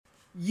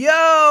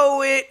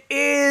Yo, it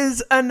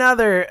is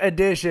another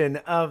edition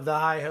of the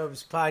High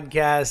Hopes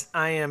podcast.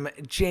 I am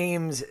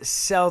James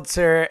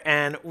Seltzer,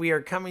 and we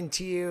are coming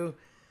to you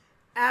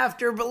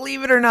after,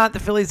 believe it or not, the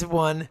Phillies have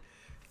won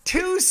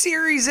 2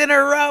 series in a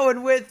row.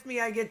 And with me,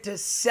 I get to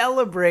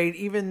celebrate,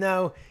 even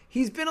though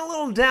he's been a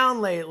little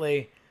down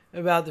lately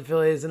about the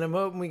Phillies. And I'm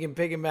hoping we can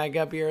pick him back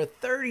up here. A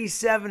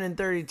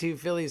 37-32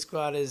 Philly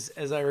squad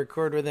as I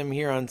record with him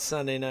here on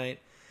Sunday night.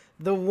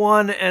 The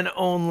one and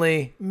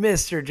only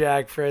Mr.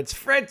 Jack Fritz.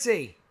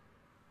 Fritzy!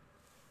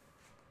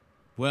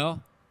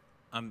 Well,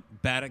 I'm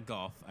bad at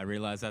golf. I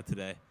realized that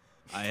today.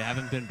 I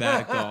haven't been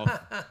bad at golf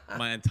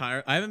I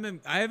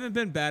haven't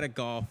been bad at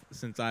golf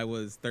since I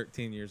was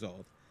 13 years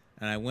old.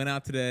 And I went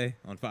out today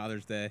on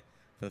Father's Day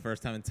for the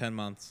first time in 10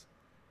 months.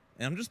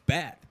 And I'm just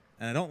bad.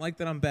 And I don't like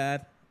that I'm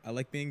bad. I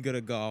like being good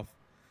at golf.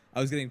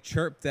 I was getting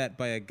chirped at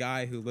by a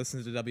guy who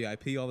listens to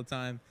WIP all the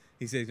time.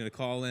 He said he's going to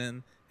call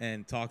in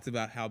and talked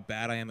about how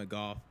bad I am at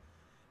golf.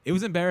 It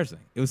was embarrassing.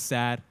 It was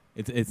sad.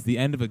 It's the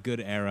end of a good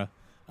era.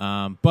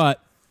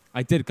 But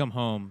I did come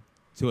home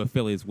to a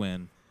Phillies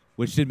win,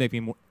 which did make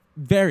me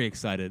very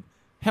excited.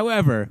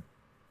 However,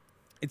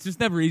 it's just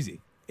never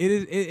easy.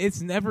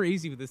 It's never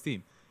easy with this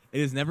team.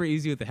 It is never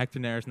easy with the Hector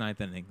Neris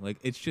ninth inning. Like,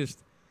 it's just,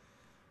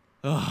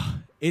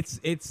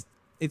 it's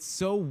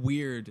so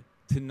weird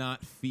to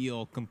not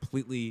feel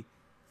completely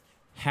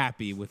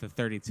happy with a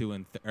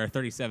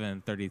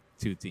 37-32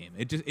 team.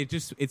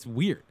 It's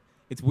weird.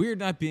 It's weird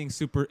not being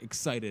super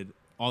excited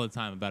all the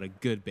time about a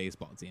good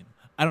baseball team.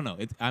 I don't know.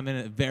 I'm in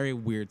a very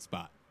weird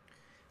spot.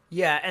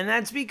 Yeah, and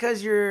that's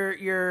because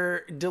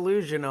you're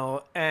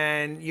delusional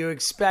and you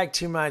expect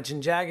too much.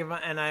 And Jack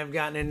and I have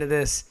gotten into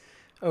this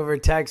over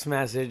text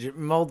message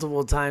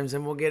multiple times,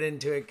 and we'll get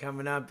into it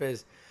coming up.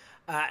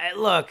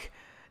 Look,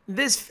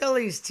 this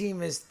Phillies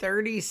team is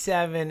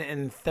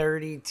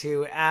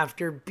 37-32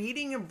 after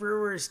beating a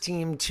Brewers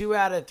team 2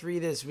 out of 3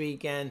 this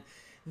weekend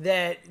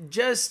that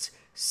just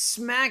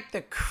smacked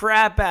the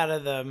crap out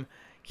of them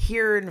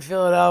here in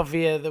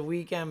Philadelphia the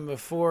weekend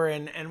before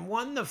and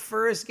won the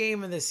first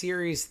game of the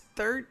series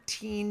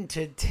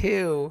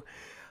 13-2.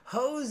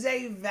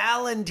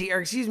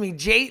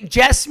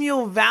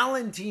 Jesmuel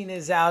Valentin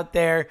is out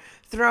there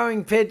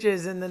throwing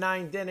pitches in the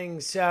 9th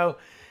inning.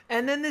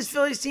 And then this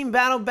Phillies team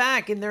battled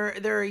back, and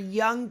they're a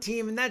young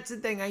team, and that's the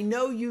thing. I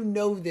know you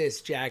know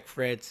this, Jack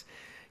Fritz.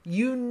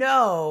 You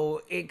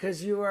know it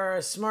because you are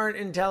a smart,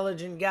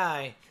 intelligent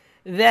guy,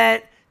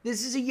 that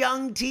this is a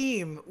young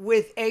team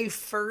with a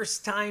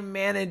first-time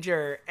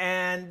manager,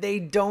 and they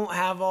don't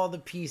have all the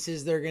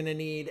pieces they're going to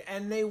need,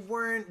 and they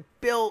weren't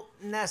built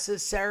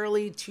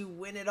necessarily to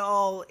win it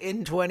all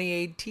in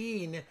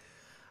 2018.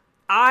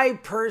 I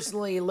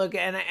personally look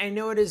at, and I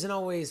know it isn't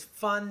always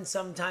fun.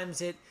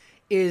 Sometimes it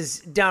is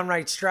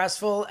downright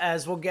stressful,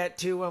 as we'll get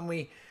to when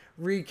we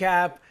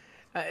recap.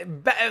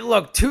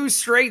 Look, 2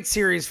 straight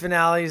series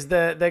finales,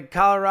 the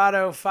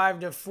Colorado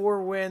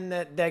 5-4 win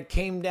that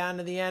came down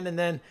to the end, and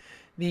then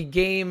the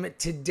game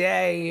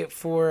today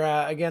for,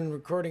 again,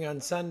 recording on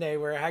Sunday,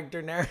 where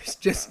Hector Neris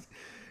just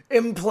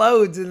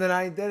implodes in the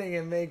 9th inning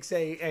and makes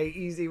a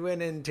easy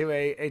win into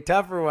a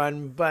tougher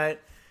one. But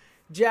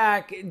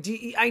Jack,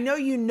 I know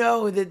you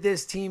know that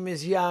this team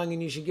is young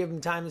and you should give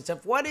them time and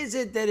stuff. What is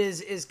it that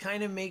is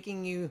kind of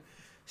making you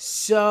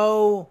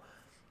so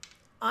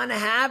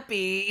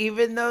unhappy,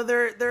 even though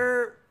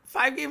they're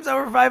 5 games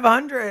over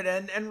 500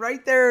 and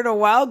right there in a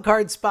wild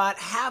card spot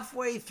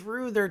halfway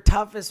through their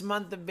toughest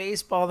month of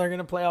baseball they're going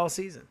to play all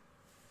season?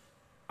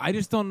 I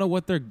just don't know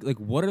what they're like.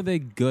 What are they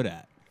good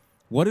at?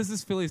 What is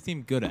this Phillies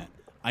team good at?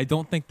 I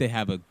don't think they're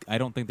a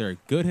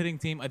good hitting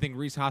team. I think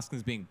Rhys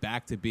Hoskins being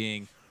back to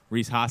being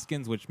Rhys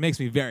Hoskins, which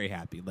makes me very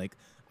happy. Like,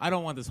 I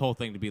don't want this whole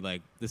thing to be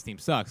like, this team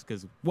sucks,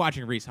 because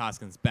watching Rhys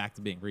Hoskins back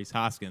to being Rhys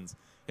Hoskins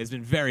has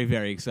been very,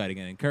 very exciting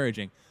and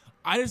encouraging.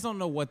 I just don't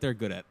know what they're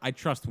good at. I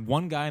trust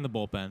one guy in the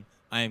bullpen.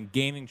 I am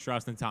gaining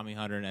trust in Tommy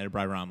Hunter and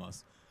Edbry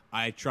Ramos.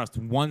 I trust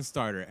one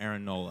starter,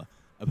 Aaron Nola.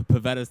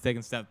 Pavetta's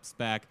taking steps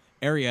back.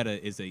 Arrieta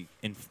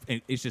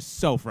it's just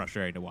so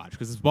frustrating to watch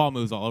because his ball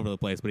moves all over the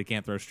place, but he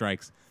can't throw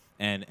strikes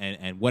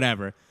and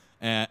whatever.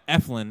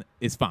 Eflin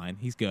is fine.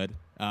 He's good.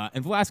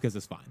 And Velasquez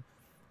is fine.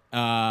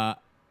 The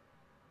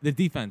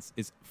defense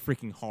is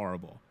freaking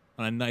horrible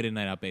on a night in,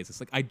 night out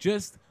basis. Like, I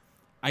just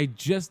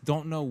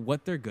don't know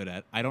what they're good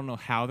at. I don't know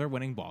how they're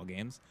winning ball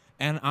games.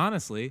 And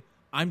honestly,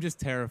 I'm just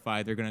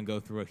terrified they're going to go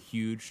through a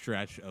huge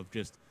stretch of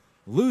just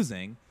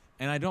losing.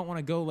 And I don't want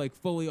to go like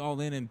fully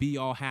all in and be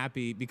all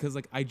happy because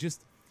like I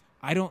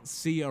don't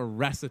see a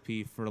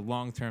recipe for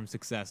long-term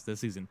success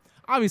this season.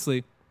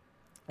 Obviously,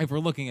 if we're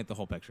looking at the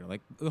whole picture,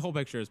 like the whole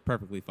picture is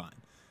perfectly fine.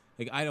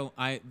 Like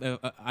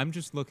I'm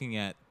just looking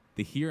at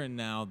the here and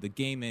now, the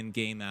game in,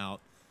 game out,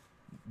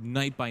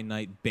 night by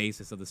night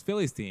basis of this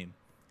Phillies team.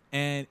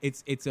 And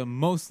it's a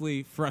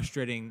mostly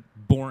frustrating,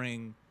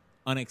 boring,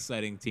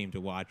 unexciting team to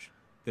watch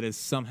that is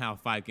somehow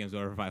 5 games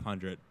over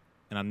 500,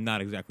 and I'm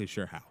not exactly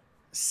sure how.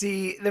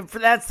 See,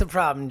 that's the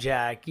problem,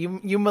 Jack. You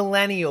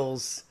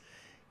millennials,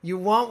 you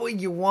want what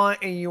you want,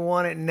 and you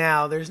want it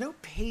now. There's no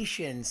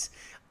patience.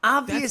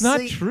 obviously,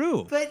 That's not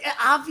true. But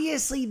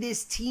obviously,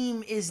 this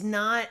team is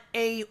not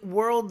a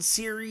World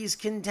Series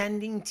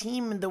contending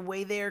team in the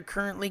way they are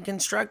currently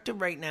constructed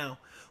right now.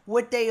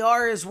 What they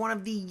are is one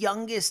of the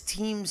youngest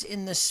teams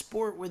in the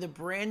sport with a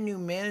brand new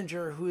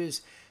manager who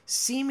is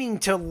seeming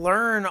to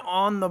learn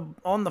on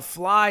the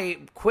fly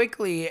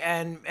quickly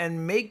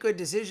and make good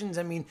decisions.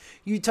 I mean,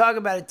 you talk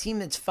about a team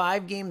that's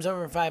 5 games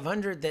over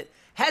 500 that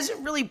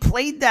hasn't really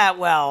played that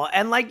well.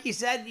 And like you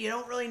said, you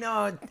don't really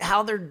know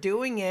how they're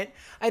doing it.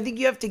 I think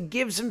you have to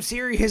give some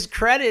serious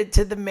credit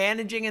to the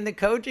managing and the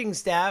coaching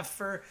staff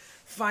for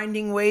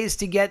finding ways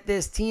to get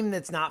this team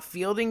that's not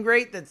fielding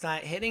great, that's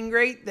not hitting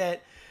great,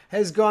 that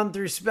has gone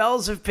through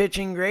spells of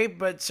pitching great,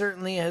 but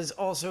certainly has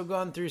also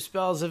gone through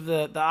spells of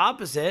the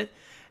opposite.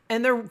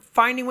 And they're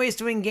finding ways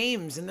to win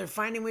games, and they're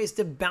finding ways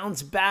to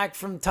bounce back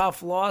from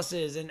tough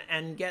losses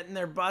and getting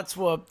their butts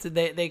whooped.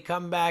 They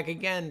come back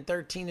again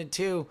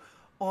 13-2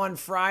 on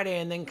Friday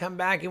and then come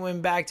back and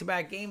win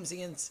back-to-back games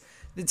against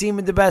the team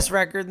with the best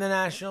record in the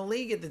National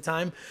League at the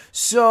time.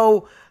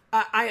 So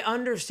I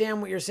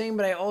understand what you're saying,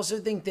 but I also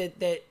think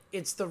that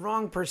it's the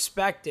wrong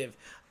perspective.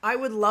 I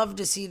would love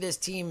to see this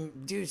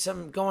team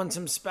go on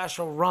some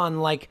special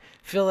run like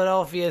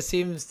Philadelphia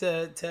seems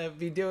to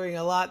be doing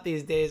a lot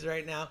these days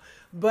right now.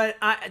 But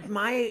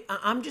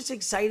I'm just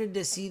excited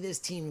to see this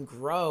team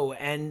grow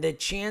and the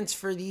chance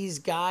for these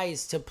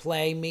guys to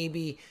play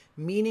maybe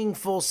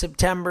meaningful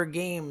September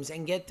games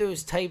and get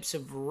those types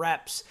of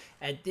reps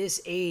at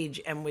this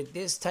age and with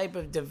this type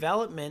of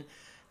development.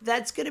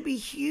 That's going to be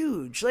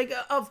huge. Like,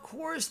 of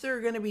course, there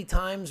are going to be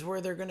times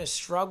where they're going to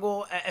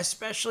struggle,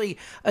 especially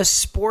a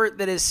sport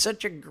that is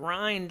such a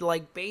grind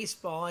like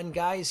baseball and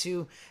guys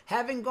who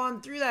haven't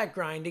gone through that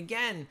grind.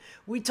 Again,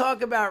 we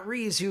talk about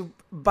Reese, who,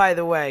 by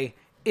the way,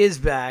 is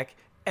back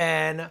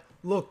and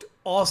looked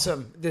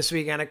awesome this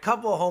weekend. A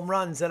couple of home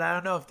runs that I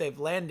don't know if they've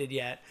landed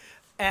yet.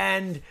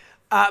 And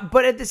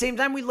but at the same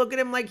time, we look at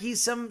him like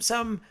he's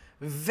some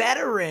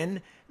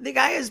veteran. The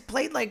guy has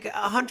played like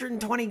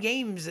 120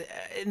 games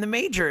in the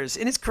majors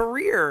in his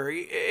career.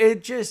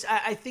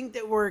 I think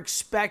that we're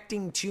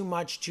expecting too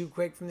much too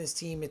quick from this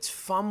team. It's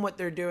fun what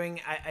they're doing.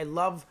 I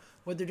love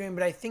what they're doing,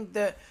 but I think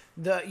that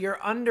you're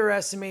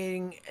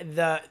underestimating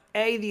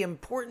the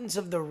importance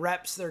of the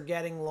reps they're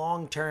getting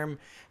long term,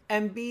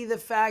 and B, the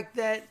fact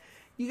that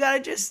you got to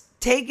just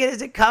take it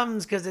as it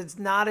comes because it's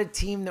not a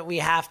team that we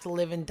have to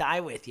live and die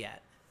with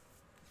yet.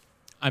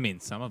 I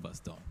mean, some of us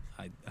don't.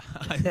 I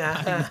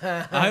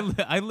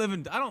don't live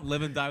and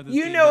die with this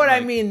team. You know what I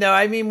mean, though.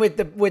 I mean, with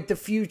the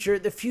future,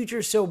 the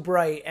future's so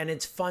bright, and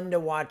it's fun to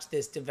watch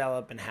this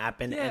develop and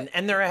happen. Yeah.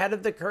 And they're ahead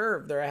of the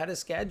curve. They're ahead of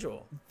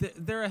schedule.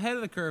 They're ahead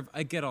of the curve.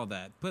 I get all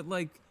that, but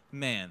like,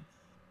 man,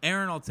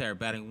 Aaron Altair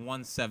batting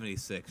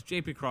 176,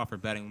 J.P.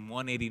 Crawford batting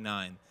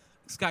 189,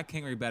 Scott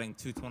Kingery batting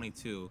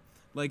 222.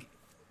 Like,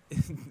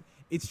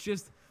 it's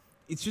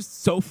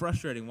just so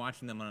frustrating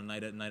watching them on a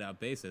night out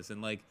basis,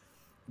 and like.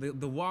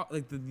 The walk,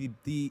 like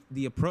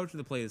the approach to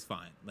the play is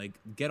fine. Like,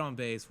 get on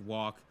base,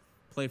 walk,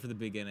 play for the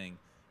big inning.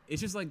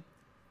 It's just like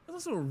it's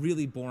also a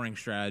really boring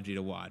strategy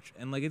to watch,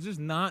 and like it's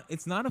not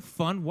a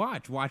fun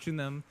watching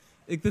them.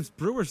 Like this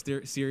Brewers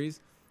series,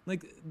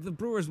 like the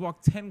Brewers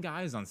walked 10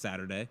 guys on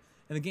Saturday,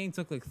 and the game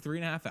took like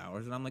 3.5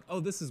 hours. And I'm like,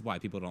 oh, this is why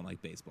people don't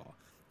like baseball.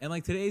 And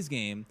like today's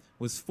game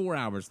was 4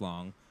 hours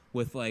long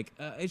with like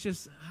it's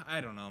just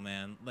I don't know,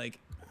 man. Like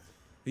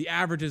the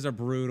averages are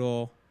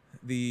brutal.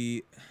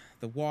 The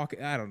walk,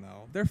 I don't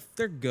know.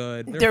 They're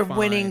good. They're fine.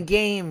 Winning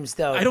games,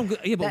 though.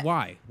 But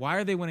why? Why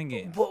are they winning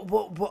games?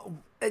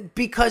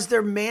 Because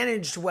they're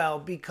managed well,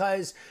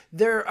 because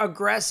they're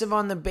aggressive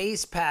on the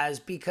base paths,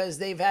 because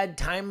they've had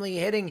timely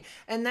hitting.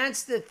 And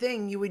that's the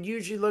thing. You would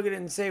usually look at it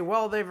and say,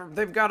 well,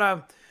 they've got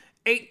a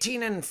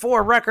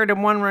 18-4 record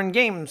in one-run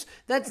games.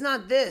 That's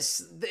not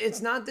this.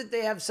 It's not that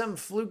they have some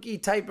fluky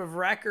type of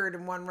record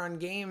in one-run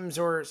games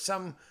or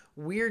some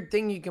weird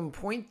thing you can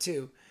point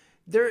to.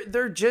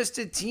 They're just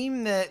a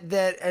team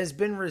that has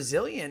been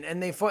resilient,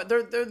 and they fought.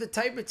 They're the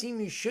type of team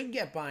you should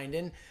get behind.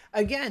 And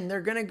again, they're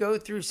going to go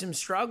through some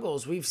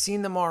struggles. We've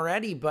seen them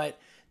already, but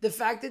the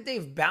fact that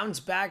they've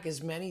bounced back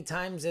as many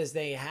times as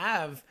they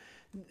have,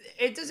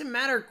 it doesn't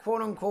matter,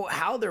 quote unquote,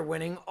 how they're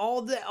winning.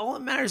 All that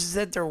matters is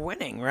that they're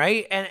winning,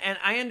 right? And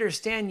I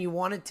understand you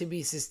want it to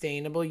be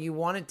sustainable. You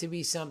want it to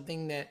be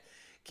something that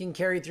can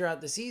carry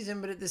throughout the season,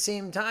 but at the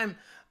same time,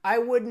 I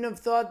wouldn't have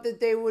thought that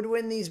they would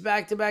win these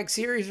back-to-back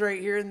series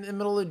right here in the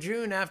middle of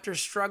June after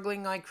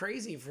struggling like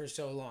crazy for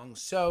so long.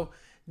 So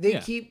they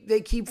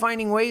keep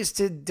finding ways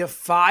to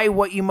defy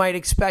what you might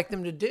expect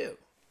them to do.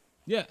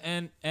 Yeah,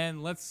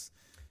 and let's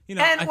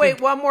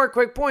one more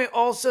quick point.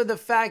 Also, the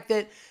fact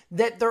that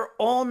they're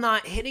all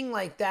not hitting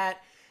like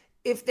that.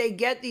 If they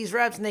get these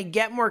reps and they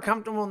get more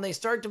comfortable and they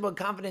start to build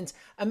confidence,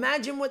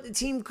 imagine what the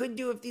team could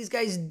do if these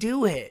guys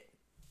do hit.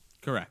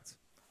 Correct.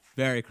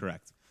 Very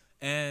correct.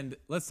 And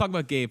let's talk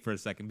about Gabe for a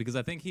second, because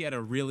I think he had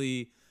a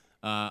really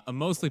a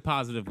mostly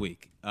positive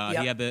week.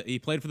 He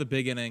played for the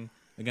big inning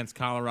against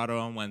Colorado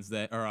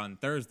on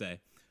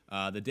Thursday,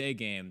 the day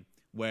game,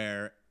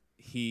 where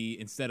he,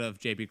 instead of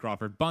J.P.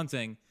 Crawford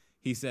bunting,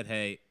 he said,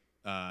 "Hey,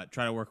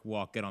 try to work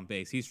walk, get on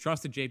base. He's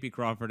trusted J.P.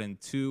 Crawford in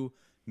 2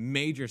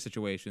 major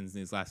situations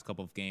in these last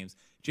couple of games.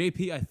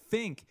 J.P., I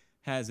think,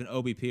 has an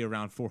OBP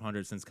around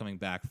 400 since coming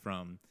back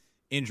from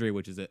injury,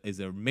 which is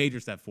a major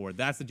step forward.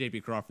 That's the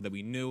J.P. Crawford that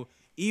we knew.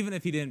 Even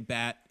if he didn't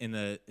bat in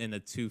the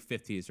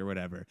 250s or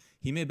whatever,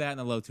 he may bat in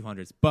the low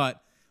 200s.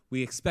 But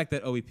we expect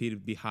that OBP to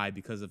be high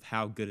because of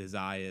how good his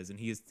eye is, and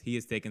he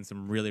has taken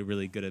some really,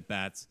 really good at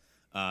bats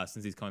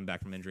since he's coming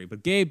back from injury.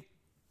 But Gabe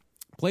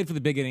played for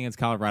the big inning against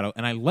Colorado,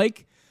 and I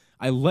like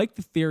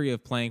the theory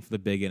of playing for the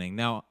big inning.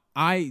 Now,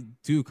 I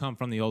do come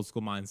from the old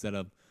school mindset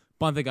of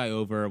bunt the guy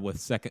over with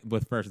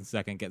first and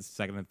second, get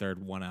second and third,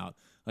 1 out.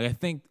 Like, I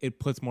think it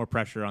puts more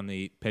pressure on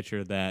the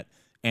pitcher that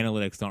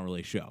analytics don't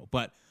really show.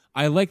 But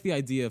I like the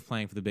idea of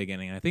playing for the big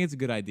inning, and I think it's a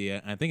good idea,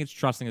 and I think it's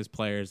trusting his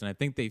players, and I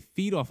think they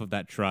feed off of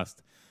that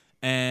trust.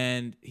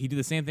 And he did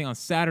the same thing on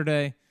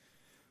Saturday,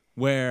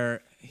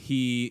 where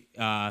he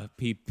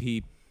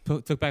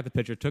took back the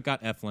pitcher, took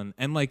out Eflin,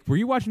 and like, were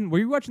you watching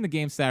the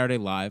game Saturday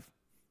live?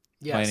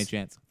 Yes. By any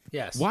chance?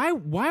 Yes. Why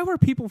were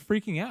people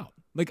freaking out?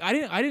 Like,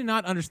 I did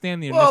not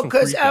understand the initial. Well,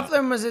 because freak out.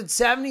 Eflin was at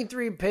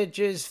 73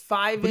 pitches,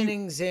 5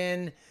 innings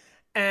in.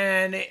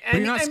 But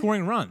you're not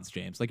scoring runs,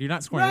 James. Like, you're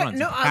not scoring runs.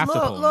 No, you have to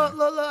pull look,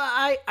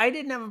 I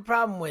didn't have a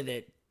problem with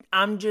it.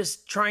 I'm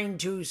just trying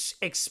to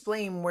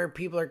explain where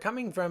people are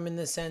coming from in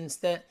the sense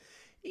that,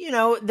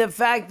 the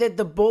fact that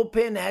the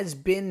bullpen has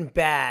been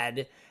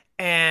bad,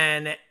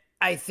 and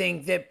I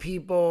think that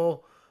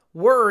people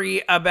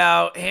worry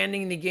about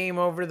handing the game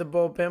over to the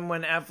bullpen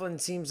when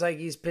Eflin seems like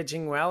he's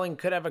pitching well and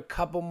could have a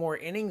couple more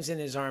innings in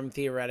his arm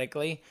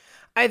theoretically.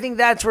 I think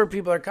that's where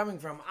people are coming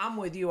from. I'm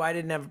with you. I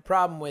didn't have a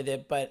problem with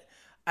it, but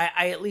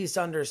I at least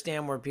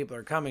understand where people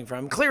are coming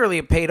from. Clearly,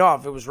 it paid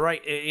off. It was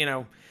right,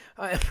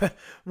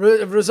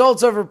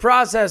 results over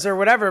process or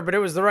whatever, but it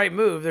was the right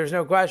move. There's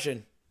no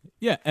question.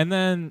 Yeah, and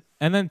then,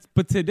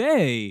 but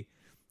today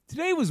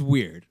was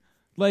weird.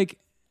 Like,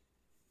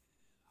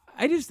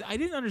 I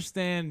didn't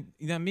understand.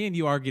 Me and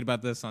you argued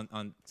about this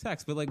on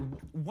text, but like,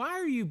 why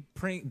are you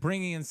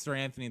bringing in Sir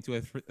Anthony into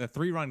a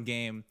 3-run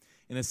game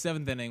in the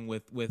 7th inning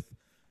with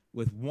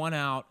 1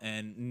 out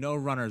and no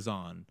runners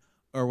on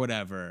or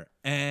whatever?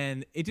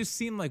 And it just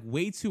seemed like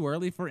way too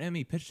early for him.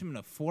 He pitched him in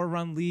a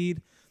 4-run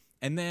lead,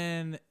 and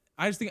then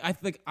I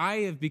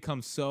have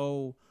become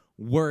so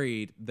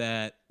worried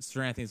that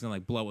Sir Anthony's gonna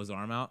like blow his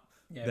arm out.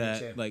 Yeah,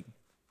 that like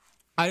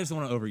I just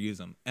want to overuse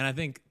him, and I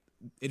think.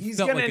 He's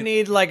going to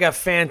need like a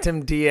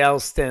phantom DL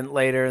stint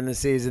later in the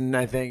season,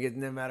 I think,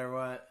 no matter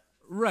what.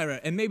 Right.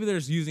 And maybe they're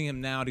just using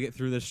him now to get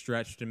through this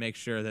stretch to make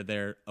sure that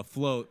they're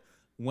afloat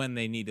when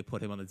they need to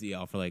put him on the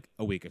DL for like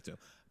a week or two.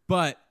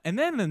 And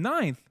then in the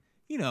 9th,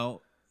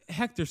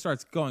 Hector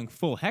starts going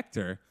full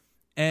Hector.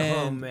 And,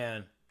 oh,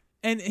 man.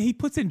 And he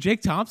puts in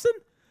Jake Thompson?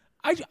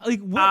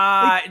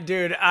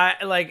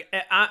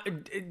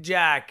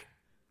 Jack,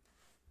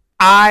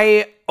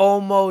 I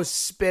almost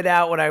spit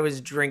out what I was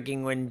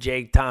drinking when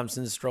Jake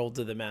Thompson strolled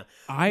to the mound.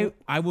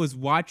 I was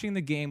watching the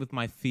game with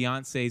my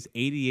fiance's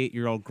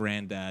 88-year-old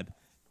granddad,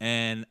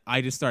 and I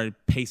just started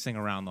pacing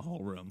around the whole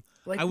room.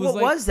 What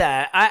was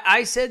that?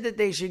 I said that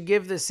they should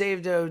give the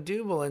save to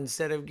Odubel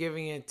instead of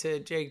giving it to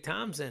Jake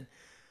Thompson.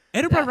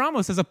 Edward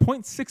Ramos has a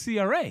 .6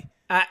 ERA.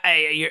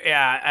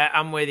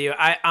 I'm with you.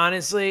 I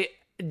honestly,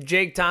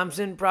 Jake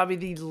Thompson, probably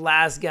the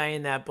last guy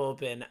in that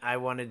bullpen I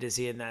wanted to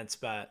see in that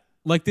spot.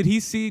 Like, did he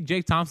see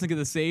Jake Thompson get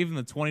the save in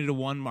the 20-1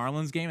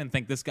 Marlins game and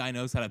think this guy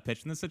knows how to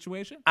pitch in this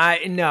situation?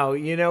 No.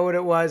 You know what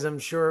it was? I'm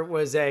sure it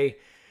was a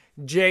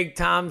Jake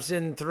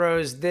Thompson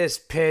throws this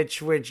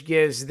pitch, which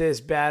gives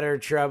this batter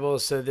trouble,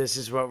 so this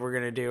is what we're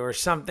going to do, or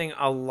something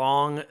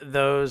along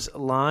those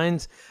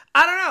lines.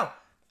 I don't know.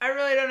 I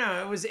really don't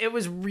know. It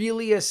was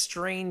really a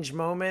strange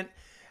moment,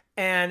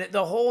 and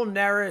the whole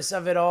Neris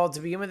of it all to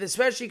begin with,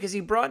 especially because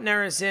he brought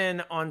Neris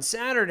in on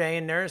Saturday,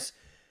 and Neris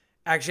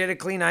actually had a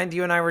clean 9.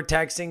 You and I were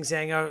texting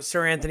saying, oh,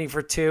 Sir Anthony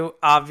for 2,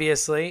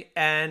 obviously,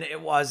 and it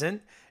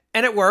wasn't,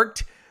 and it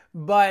worked.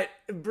 But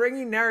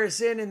bringing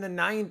Neris in the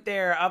 9th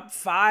there, up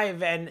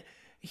 5, and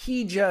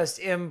he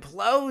just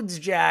implodes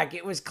Jack.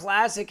 It was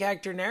classic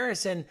Hector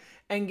Neris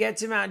and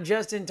gets him out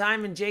just in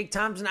time. And Jake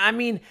Thompson, I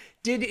mean,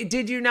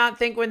 did you not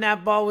think when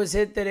that ball was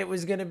hit that it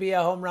was going to be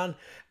a home run?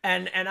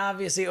 And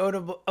obviously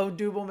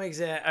Odubel makes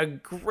a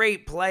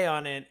great play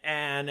on it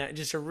and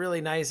just a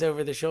really nice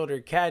over-the-shoulder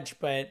catch,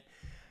 but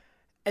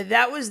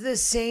that was the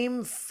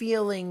same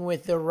feeling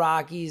with the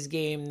Rockies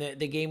game,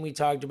 the game we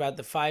talked about,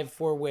 the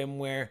 5-4 win,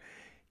 where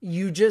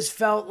you just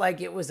felt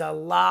like it was a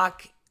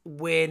lock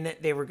win.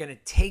 They were going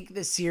to take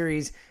the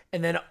series,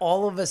 and then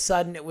all of a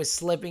sudden it was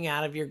slipping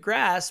out of your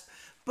grasp,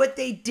 but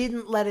they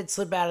didn't let it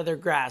slip out of their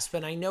grasp.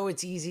 And I know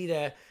it's easy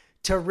to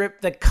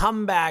rip the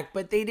comeback,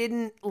 but they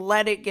didn't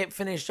let it get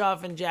finished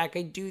off. And Jack,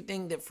 I do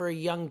think that for a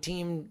young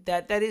team,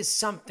 that is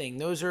something.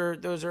 Those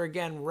are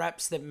again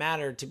reps that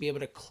matter to be able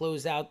to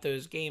close out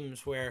those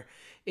games where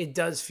it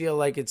does feel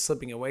like it's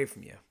slipping away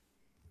from you.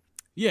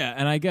 Yeah,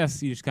 and I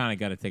guess you just kind of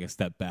got to take a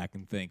step back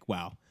and think,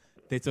 wow,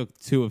 they took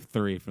 2 of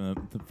 3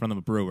 from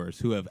the Brewers,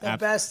 who have the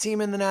best team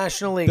in the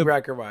National League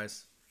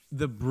record-wise.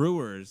 The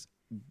Brewers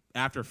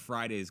after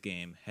Friday's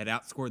game, had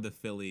outscored the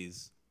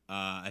Phillies.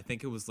 I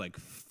think it was like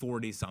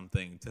 40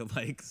 something to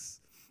like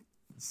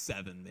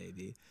 7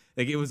 maybe.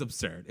 Like it was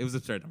absurd. It was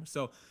absurd number.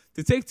 So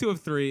to take 2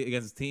 of 3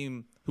 against a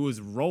team who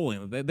was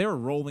rolling, they were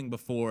rolling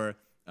before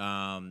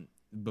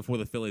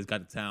the Phillies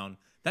got to town.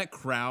 That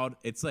crowd,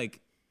 it's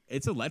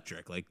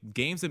electric. Like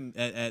games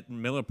at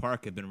Miller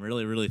Park have been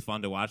really, really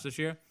fun to watch this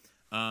year.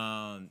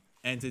 And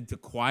to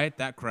quiet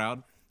that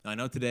crowd, I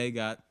know today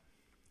got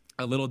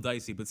a little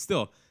dicey, but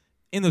still,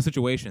 in those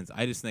situations,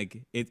 I just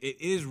think it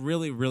is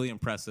really, really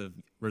impressive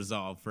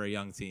resolve for a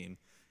young team.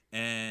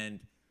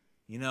 And,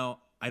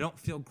 I don't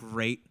feel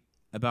great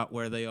about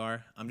where they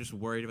are. I'm just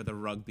worried about the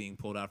rug being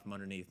pulled out from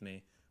underneath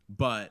me.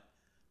 But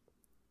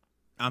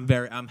I'm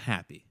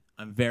happy.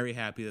 I'm very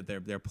happy that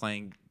they're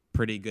playing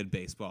pretty good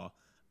baseball.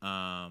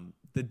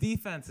 The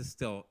defense is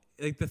still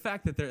like the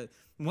fact that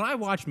when I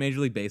watched Major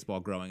League Baseball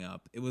growing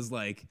up, it was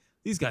like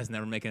these guys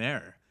never make an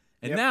error.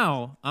 And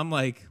now I'm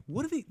like,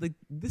 what are they like?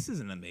 This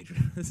isn't a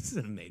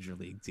major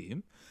league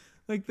team.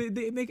 Like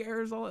they make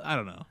errors all. I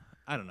don't know.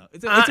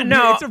 It's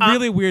a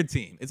really weird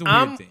team. It's a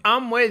weird team.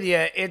 I'm with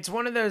you. It's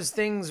one of those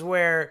things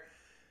where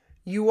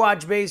you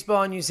watch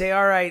baseball and you say,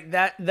 all right,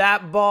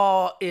 that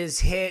ball is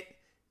hit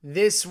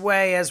this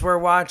way as we're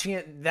watching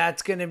it.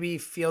 That's going to be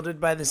fielded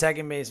by the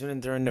second baseman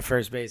and thrown to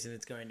first base, and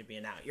it's going to be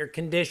an out. You're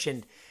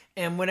conditioned.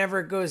 And whenever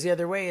it goes the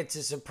other way, it's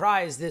a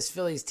surprise. This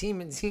Phillies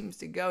team, it seems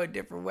to go a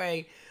different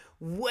way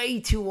way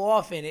too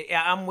often.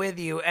 I'm with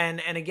you.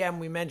 And again,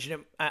 we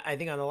mentioned it, I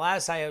think, on the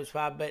last IOS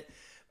pod,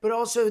 but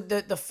also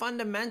the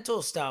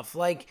fundamental stuff.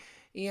 Like,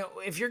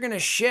 if you're going to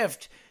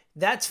shift,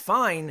 that's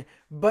fine,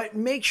 but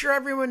make sure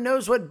everyone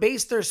knows what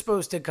base they're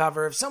supposed to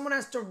cover. If someone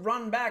has to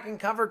run back and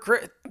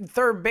cover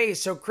third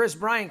base so Chris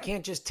Bryant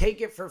can't just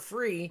take it for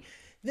free,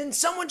 then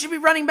someone should be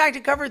running back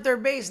to cover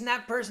third base, and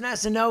that person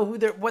has to know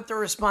what their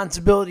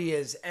responsibility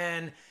is.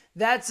 And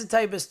that's the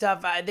type of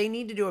stuff they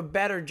need to do a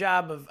better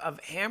job of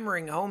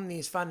hammering home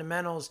these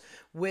fundamentals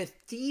with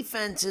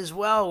defense as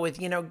well, with,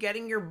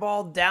 getting your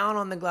ball down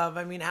on the glove.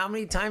 I mean, how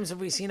many times have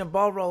we seen a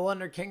ball roll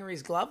under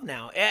Kingery's glove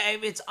now?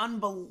 It's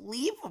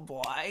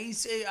unbelievable. I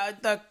say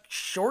the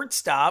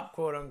shortstop,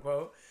 quote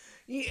unquote,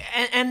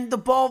 and the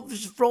ball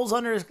just rolls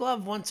under his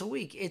glove once a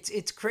week.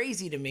 It's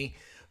crazy to me.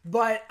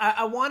 But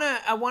I want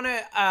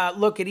to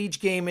look at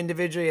each game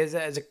individually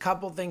as a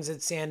couple things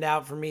that stand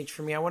out from each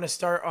for me. I want to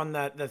start on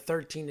the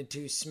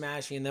 13-2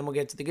 smashing, and then we'll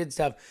get to the good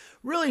stuff.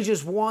 Really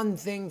just one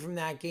thing from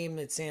that game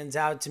that stands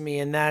out to me,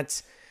 and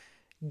that's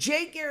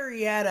Jake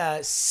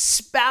Arrieta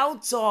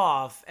spouts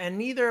off, and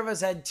neither of us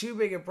had too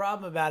big a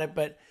problem about it,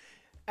 but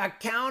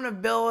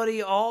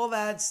accountability, all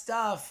that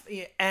stuff,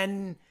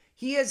 and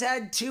he has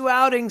had 2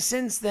 outings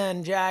since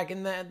then, Jack.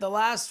 And the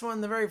last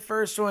one, the very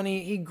first one,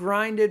 he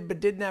grinded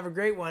but didn't have a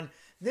great one.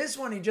 This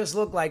one, he just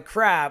looked like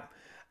crap.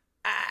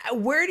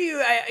 Where do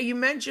you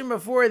mentioned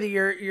before that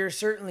you're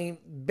certainly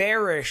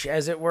bearish,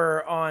 as it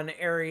were, on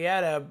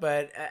Arrieta,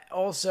 but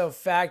also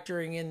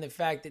factoring in the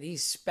fact that he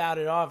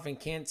spouted off and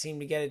can't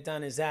seem to get it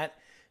done. Does that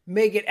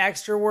make it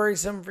extra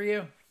worrisome for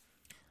you?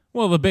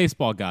 Well, the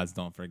baseball gods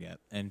don't forget,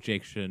 and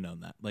Jake should have known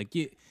that. Like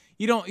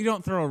You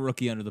don't throw a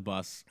rookie under the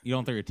bus. You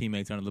don't throw your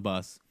teammates under the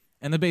bus.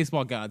 And the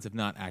baseball gods have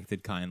not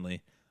acted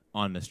kindly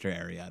on Mr.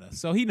 Arrieta.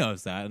 So he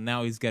knows that, and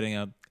now he's getting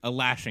a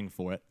lashing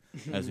for it,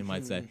 as we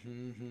might say.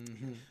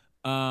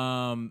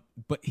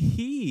 But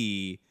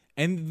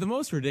and the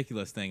most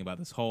ridiculous thing about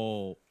this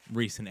whole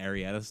recent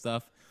Arrieta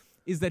stuff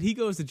is that he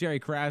goes to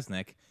Jerry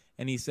Krasnick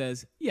and he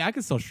says, yeah, I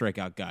can still strike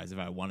out guys if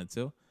I wanted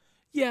to.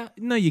 Yeah,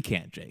 no, you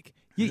can't, Jake.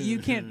 You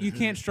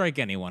can't strike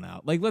anyone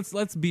out. Like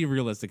let's be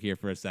realistic here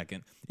for a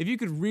second. If you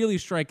could really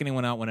strike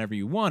anyone out whenever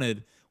you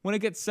wanted, when it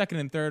gets second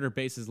and third or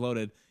bases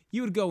loaded,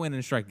 you would go in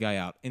and strike a guy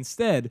out.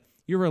 Instead,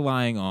 you're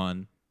relying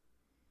on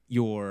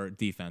your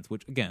defense,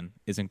 which again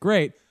isn't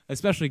great,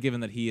 especially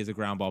given that he is a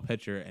ground ball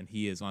pitcher and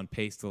he is on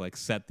pace to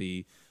set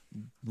the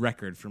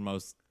record for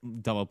most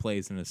double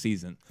plays in a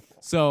season.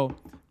 So,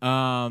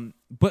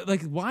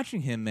 but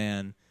watching him,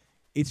 man,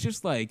 it's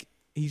just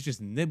he's just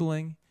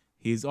nibbling.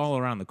 He's all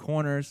around the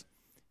corners.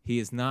 He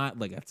is not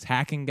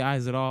attacking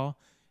guys at all.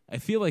 I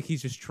feel like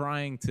he's just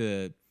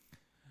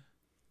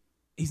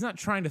he's not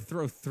trying to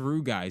throw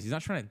through guys. He's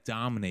not trying to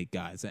dominate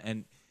guys.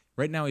 And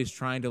right now he's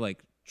trying to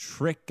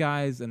trick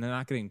guys and they're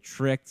not getting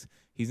tricked.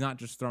 He's not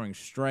just throwing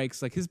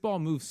strikes. His ball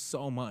moves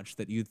so much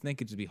that you'd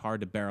think it'd just be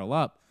hard to barrel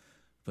up.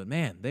 But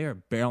man, they are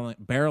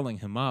barreling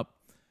him up.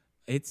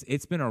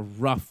 It's been a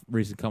rough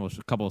recent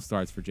couple of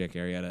starts for Jake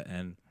Arrieta,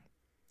 and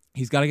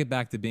he's got to get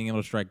back to being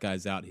able to strike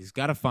guys out. He's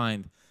got to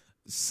find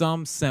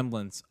some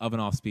semblance of an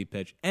off-speed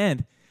pitch,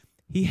 and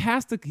he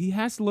has to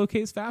locate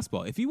his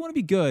fastball. If you want to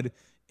be good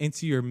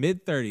into your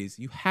mid-30s,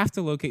 you have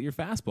to locate your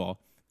fastball,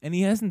 and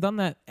he hasn't done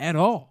that at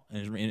all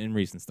in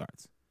recent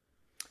starts.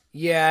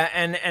 Yeah,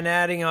 and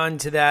adding on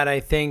to that,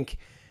 I think,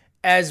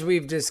 as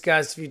we've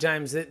discussed a few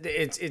times, that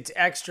it's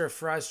extra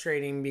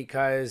frustrating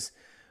because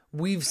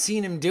we've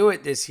seen him do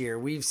it this year.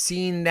 We've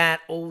seen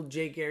that old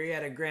Jake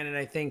Arrieta. Granted,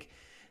 I think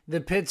the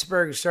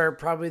Pittsburgh start,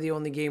 probably the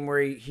only game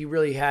where he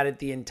really had it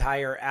the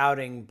entire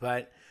outing,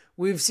 but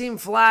we've seen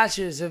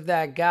flashes of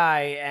that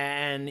guy,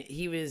 and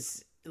he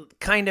was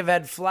kind of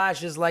had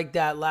flashes like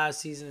that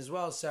last season as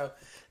well. So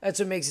that's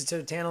what makes it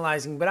so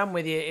tantalizing. But I'm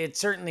with you. It's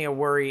certainly a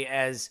worry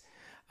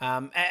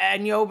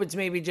and you hope it's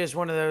maybe just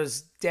one of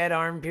those dead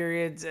arm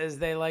periods, as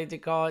they like to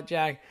call it,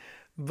 Jack.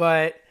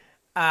 But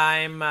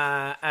I'm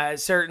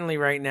certainly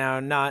right now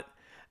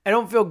I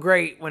don't feel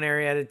great when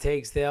Arrieta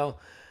takes the L.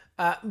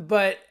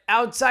 But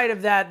outside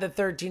of that, the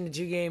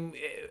 13-2 game,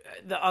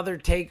 the other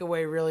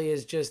takeaway really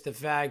is just the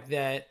fact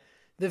that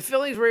the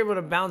Phillies were able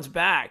to bounce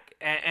back.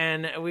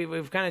 And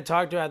we've kind of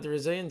talked about the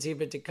resiliency,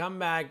 but to come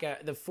back,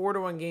 the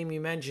 4-1 game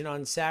you mentioned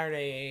on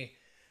Saturday,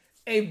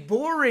 a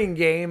boring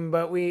game,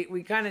 but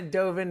we kind of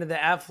dove into the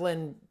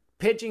Eflin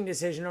pitching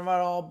decision of it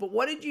all. But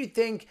what did you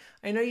think?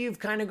 I know you've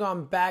kind of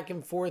gone back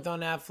and forth on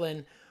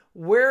Eflin.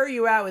 Where are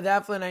you at with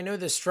Eflin? I know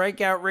the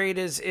strikeout rate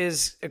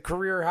is a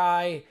career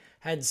high,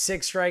 had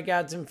 6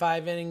 strikeouts in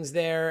 5 innings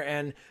there.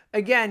 And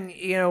again,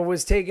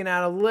 was taken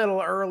out a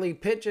little early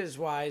pitches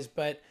wise,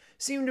 but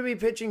seemed to be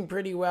pitching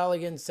pretty well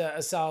against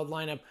a solid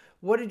lineup.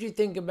 What did you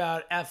think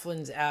about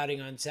Eflin's outing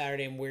on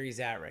Saturday and where he's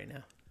at right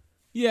now?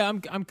 Yeah,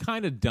 I'm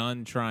kind of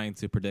done trying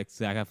to predict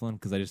Zach Eflin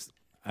because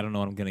I don't know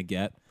what I'm gonna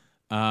get.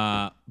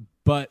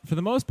 But for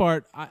the most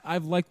part,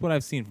 I've liked what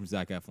I've seen from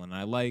Zach Eflin.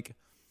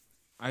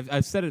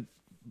 I've said it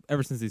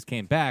ever since he's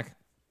came back.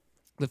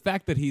 The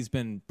fact that he's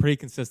been pretty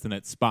consistent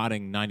at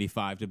spotting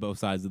 95 to both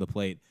sides of the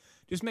plate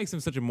just makes him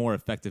such a more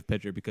effective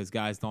pitcher because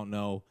guys don't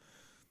know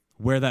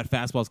where that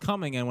fastball is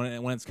coming, and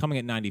when it's coming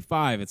at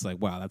 95, it's like,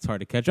 wow, that's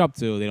hard to catch up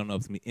to. They don't know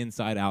if it's gonna be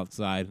inside,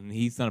 outside, and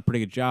he's done a pretty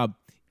good job.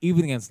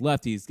 Even against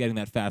lefties, getting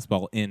that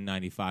fastball in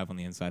 95 on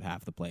the inside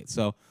half of the plate.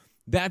 So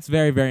that's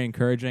very, very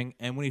encouraging.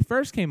 And when he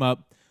first came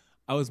up,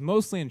 I was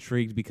mostly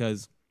intrigued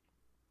because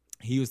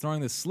he was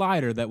throwing this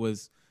slider that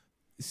was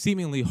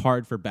seemingly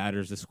hard for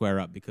batters to square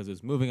up because it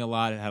was moving a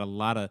lot. It had a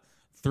lot of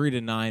 3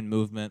 to 9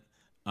 movement,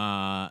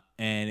 and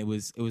it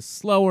was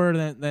slower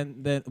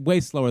than way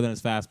slower than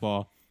his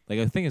fastball. Like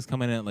I think it's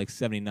coming in at like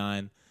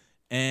 79,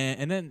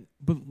 and then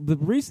but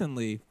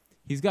recently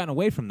he's gotten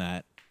away from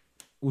that.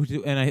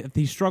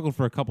 He struggled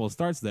for a couple of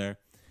starts there.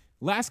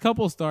 Last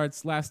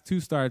 2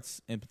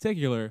 starts in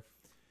particular,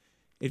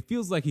 it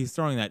feels like he's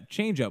throwing that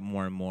changeup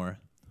more and more,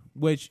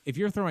 which if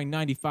you're throwing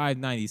 95,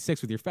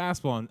 96 with your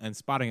fastball and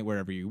spotting it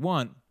wherever you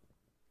want,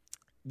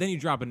 then you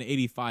drop an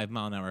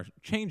 85-mile-an-hour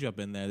changeup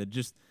in there that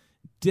just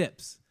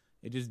dips.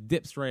 It just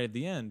dips right at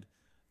the end.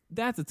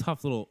 That's a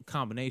tough little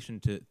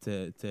combination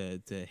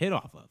to hit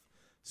off of.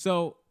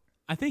 So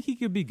I think he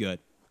could be good.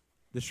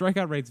 The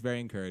strikeout rate's very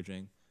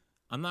encouraging.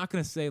 I'm not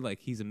going to say like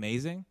he's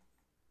amazing,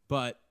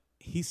 but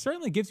he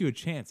certainly gives you a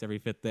chance every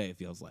 5th day, it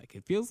feels like.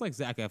 It feels like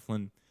Zach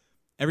Eflin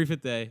every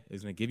 5th day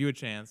is going to give you a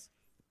chance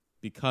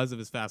because of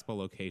his fastball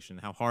location,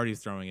 how hard he's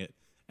throwing it,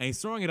 and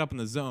he's throwing it up in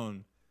the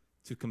zone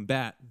to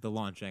combat the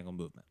launch angle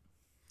movement.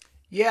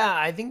 Yeah,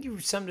 I think you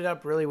summed it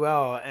up really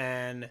well.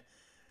 And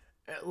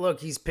look,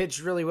 he's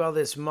pitched really well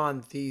this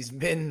month. He's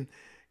been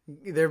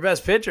their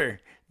best pitcher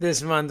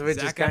this month. Which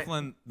Zach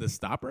Eflin, the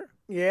stopper?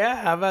 Yeah,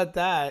 how about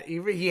that?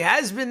 He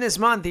has been this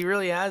month. He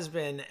really has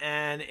been.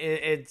 And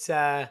it's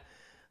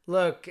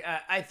look,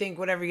 I think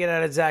whatever you get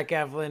out of Zach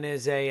Eflin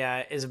is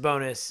a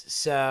bonus.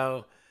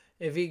 So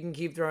if he can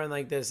keep throwing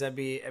like this, that'd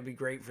be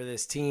great for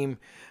this team.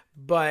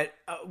 But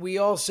we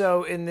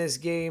also in this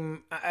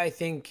game, I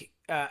think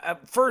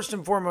first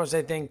and foremost,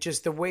 I think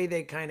just the way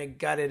they kind of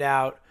gutted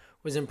out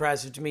was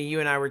impressive to me. You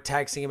and I were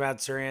texting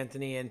about Sir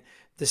Anthony and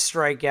the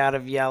strikeout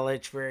of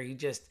Yelich where he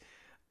just,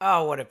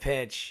 oh, what a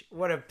pitch.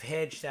 What a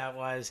pitch that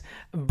was.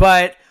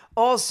 But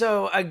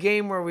also a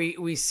game where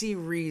we see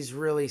Reese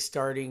really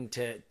starting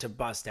to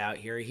bust out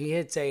here. He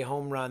hits a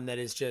home run that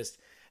is just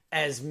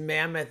as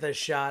mammoth a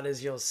shot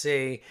as you'll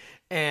see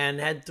and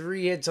had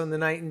 3 hits on the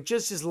night and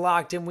just as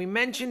locked in. We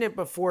mentioned it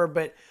before,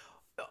 but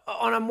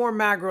on a more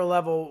macro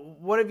level,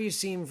 what have you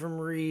seen from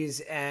Reese?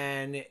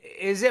 And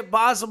is it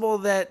possible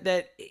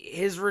that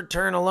his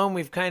return alone,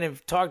 we've kind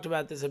of talked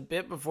about this a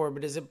bit before,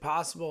 but is it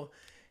possible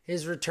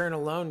his return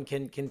alone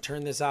can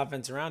turn this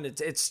offense around?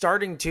 It's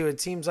starting to.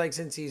 It seems like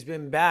since he's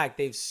been back,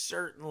 they've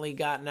certainly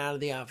gotten out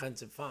of the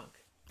offensive funk.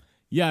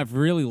 Yeah, I've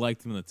really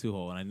liked him in the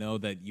 2-hole, and I know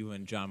that you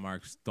and John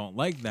Marks don't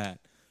like that,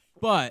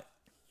 but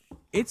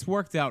it's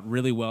worked out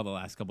really well the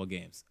last couple of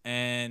games.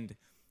 And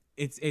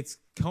it's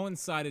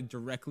coincided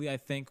directly, I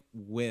think,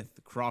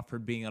 with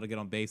Crawford being able to get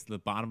on base at the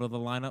bottom of the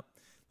lineup.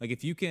 Like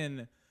if you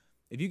can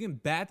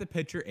bat the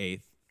pitcher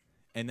 8th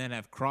and then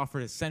have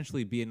Crawford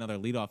essentially be another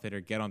leadoff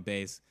hitter, get on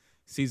base,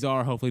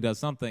 Cesar hopefully does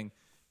something,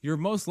 you're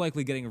most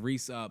likely getting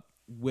Reese up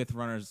with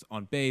runners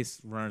on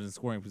base, runners in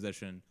scoring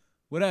position,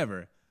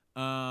 whatever.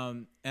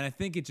 And I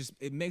think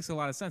it makes a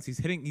lot of sense.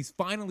 He's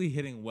finally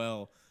hitting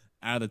well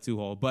out of the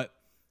 2-hole, but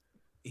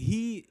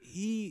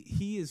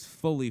he is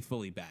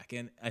fully back,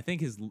 and I think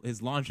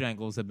his launch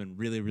angles have been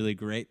really, really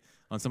great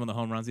on some of the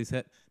home runs he's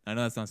hit. I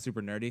know that sounds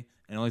super nerdy,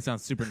 and it only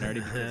sounds super nerdy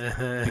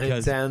because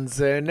it sounds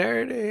so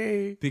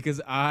nerdy.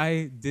 Because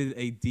I did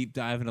a deep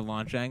dive into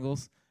launch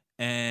angles,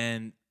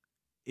 and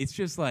it's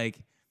just like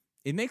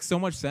it makes so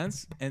much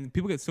sense, and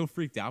people get so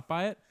freaked out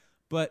by it.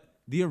 But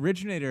the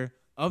originator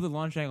of the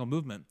launch angle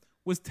movement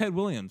was Ted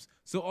Williams.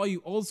 So all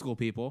you old school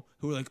people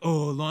who were like,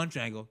 oh, launch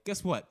angle,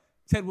 guess what?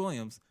 Ted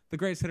Williams, the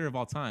greatest hitter of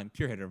all time,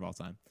 pure hitter of all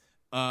time,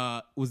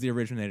 was the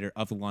originator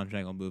of the launch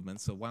angle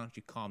movement. So why don't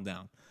you calm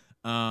down?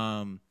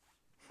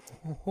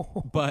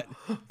 But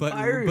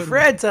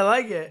Fritz, I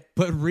like it.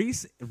 But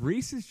Reese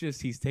is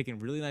just, he's taking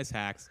really nice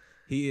hacks.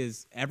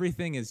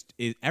 Everything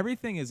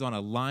is on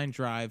a line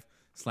drive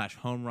 /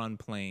 home run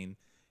plane.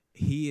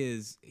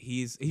 He's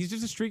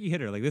just a streaky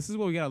hitter. Like, this is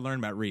what we got to learn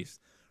about Reese.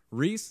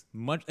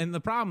 And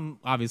the problem,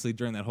 obviously,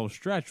 during that whole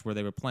stretch where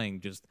they were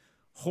playing just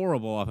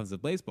horrible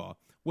offensive baseball,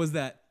 was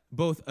that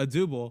both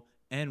Adubel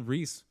and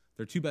Reese,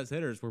 their two best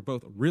hitters, were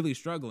both really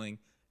struggling,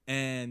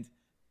 and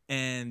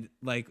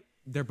like,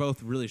 they're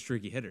both really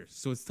streaky hitters.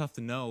 So it's tough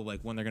to know, like,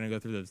 when they're going to go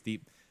through those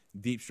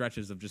deep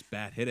stretches of just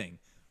bad hitting.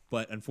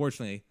 But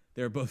unfortunately,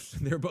 they're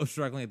both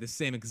struggling at the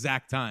same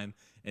exact time,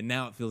 and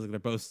now it feels like they're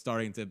both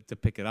starting to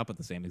pick it up at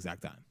the same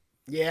exact time.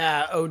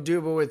 Yeah,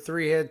 Odubel with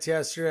 3 hits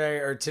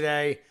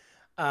today.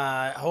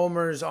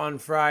 Homers on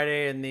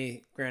Friday, and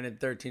the granted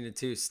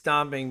 13-2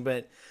 stomping,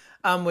 but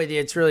I'm with you.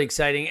 It's really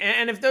exciting.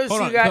 And if those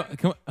Hold two on, guys,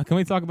 can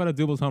we talk about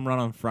Odubel's home run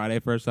on Friday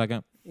for a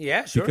second?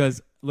 Yeah, sure.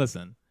 Because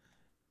listen,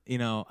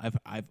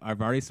 I've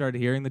already started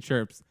hearing the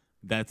chirps.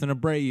 That's an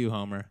Abreu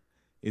homer.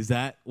 Was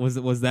that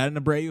an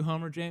Abreu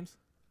homer, James?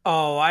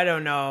 Oh, I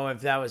don't know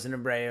if that was an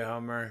Abreu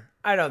homer.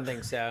 I don't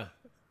think so.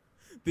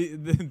 The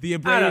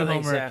Abreu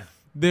homer.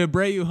 The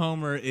Abreu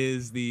homer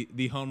is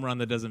the home run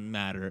that doesn't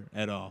matter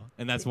at all,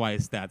 and that's why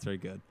his stats are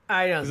good.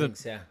 I don't think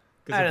so.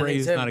 Because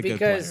Abreu's not a good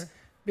player.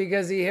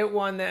 Because he hit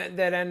one that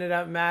ended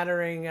up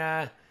mattering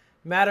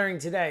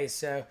today.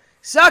 So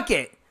suck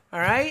it,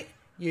 all right,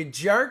 you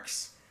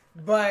jerks.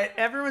 But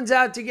everyone's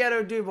out to get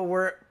Odubel.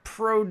 We're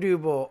pro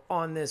Dubel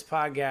on this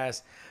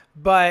podcast.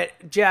 But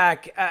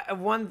Jack,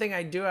 one thing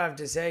I do have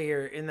to say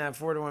here in that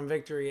 4-1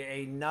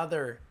 victory,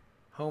 another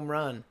home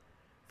run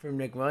from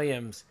Nick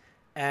Williams.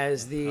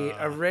 As the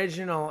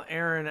original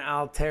Aaron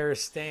Altair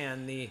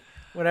stan, the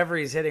whatever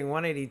he's hitting,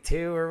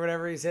 182 or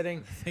whatever he's hitting.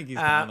 I think he's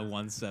down the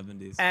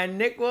 170s. And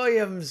Nick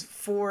Williams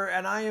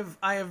and I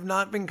have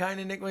not been kind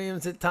to Nick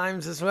Williams at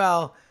times as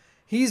well.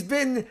 He's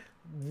been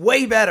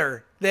way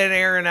better than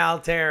Aaron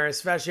Altair,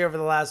 especially over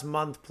the last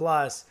month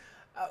plus.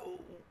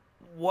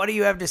 What do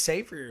you have to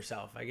say for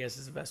yourself? I guess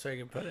is the best way I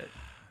can put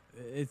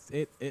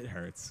it. It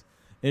hurts.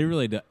 It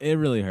really does. It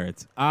really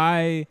hurts.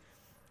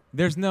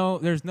 There's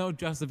no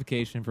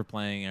justification for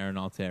playing Aaron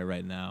Altair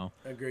right now.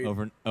 Agreed.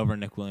 Over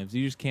Nick Williams.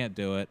 You just can't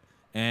do it.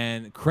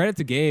 And credit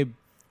to Gabe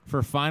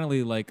for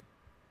finally, like,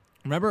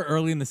 remember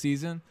early in the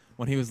season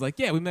when he was like,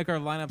 yeah, we make our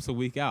lineups a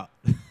week out.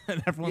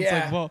 And everyone's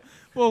like, well,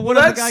 what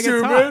if a guy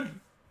gets hot?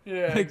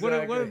 Yeah, like,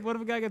 exactly. what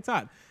if a guy gets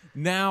hot?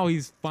 Now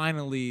he's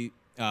finally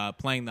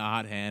playing the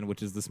hot hand,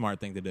 which is the smart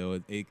thing to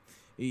do.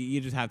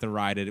 You just have to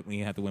ride it when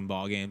you have to win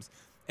ball games.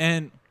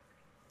 And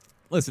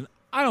listen,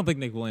 I don't think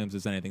Nick Williams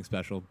is anything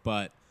special,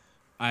 but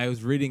I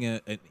was reading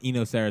an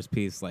Eno Saris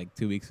piece like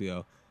 2 weeks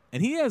ago,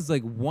 and he has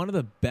like one of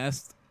the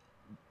best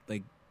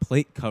like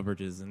plate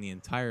coverages in the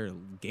entire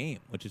game,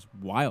 which is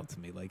wild to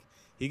me. Like,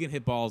 he can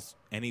hit balls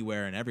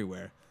anywhere and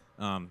everywhere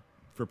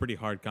for pretty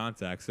hard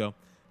contact. So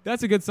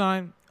that's a good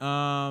sign.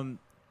 I'm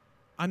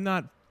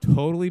not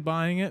totally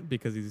buying it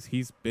because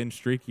he's been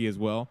streaky as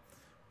well,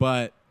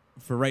 but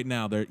for right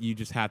now, you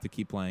just have to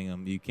keep playing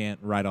him. You can't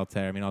ride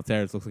Altair. I mean,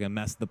 Altair looks like a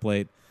mess at the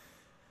plate.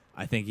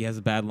 I think he has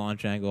a bad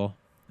launch angle.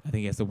 I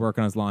think he has to work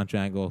on his launch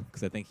angle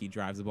because I think he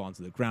drives the ball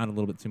into the ground a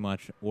little bit too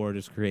much or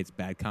just creates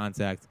bad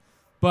contact.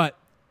 But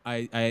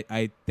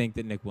I think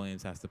that Nick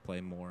Williams has to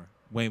play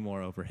way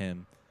more over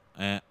him,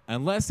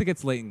 unless it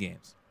gets late in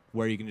games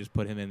where you can just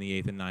put him in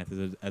the 8th and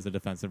 9th as a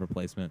defensive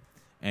replacement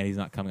and he's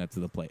not coming up to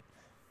the plate.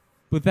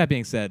 With that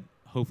being said,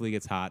 hopefully he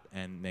gets hot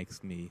and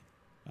makes me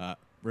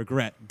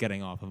regret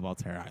getting off of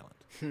Altair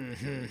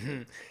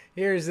Island.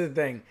 Here's the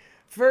thing.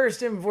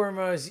 First and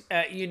foremost,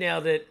 you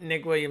nailed it.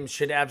 Nick Williams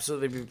should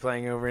absolutely be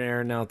playing over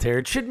Aaron Altair.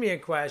 It shouldn't be a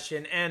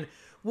question. And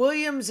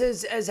Williams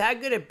has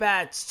had good at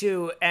bats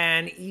too,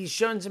 and he's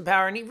shown some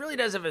power, and he really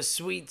does have a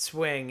sweet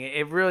swing.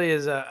 It really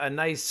is a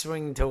nice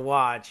swing to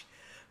watch.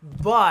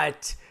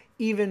 But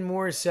even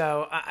more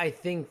so, I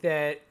think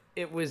that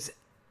it was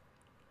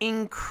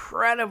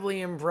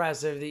incredibly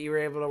impressive that you were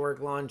able to work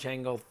launch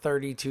angle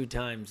 32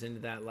 times into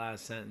that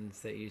last sentence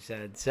that you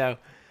said. So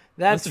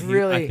that's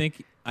really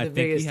the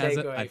biggest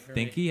takeaway. I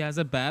think he has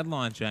a bad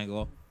launch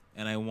angle,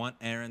 and I want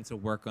Aaron to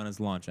work on his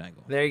launch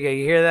angle. There you go.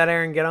 You hear that,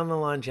 Aaron? Get on the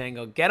launch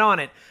angle. Get on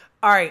it.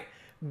 All right.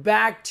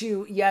 Back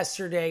to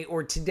yesterday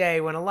or today,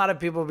 when a lot of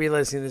people will be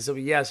listening. This will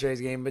be yesterday's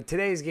game, but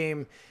today's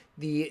game,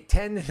 the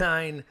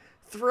 10-9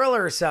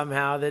 thriller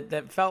somehow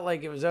that felt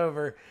like it was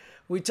over.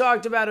 We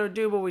talked about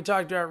Odubel. We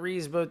talked about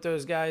Reese, both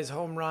those guys,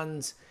 home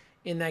runs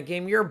in that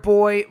game. Your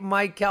boy,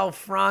 Maikel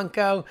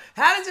Franco.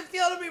 How does it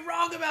feel to be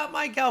wrong about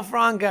Maikel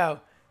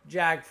Franco?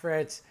 Jack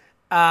Fritz.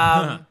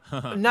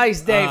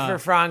 Nice day for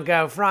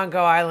Franco. Franco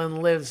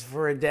Island lives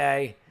for a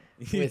day.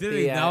 You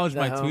didn't acknowledge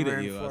my tweet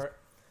at you. I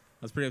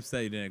was pretty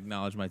upset you didn't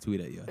acknowledge my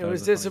tweet at you. It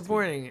was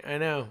disappointing. I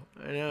know.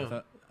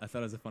 I thought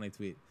it was a funny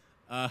tweet.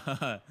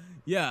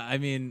 Yeah, I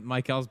mean,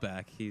 Michael's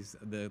back. He's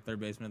the third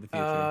baseman of the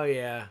future. Oh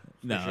yeah.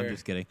 No, sure. I'm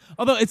just kidding.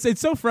 Although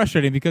it's so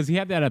frustrating because he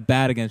had that at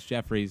bat against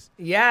Jeffries.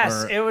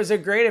 Yes, it was a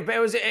great. It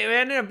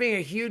ended up being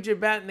a huge at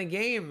bat in the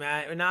game,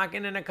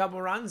 knocking in a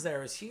couple runs there.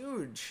 It was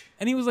huge.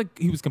 And he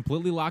was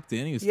completely locked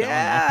in. He was fouling off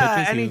Yeah,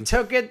 pitches. and he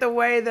took it the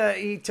way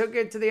he took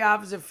it to the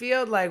opposite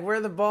field, like where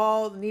the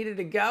ball needed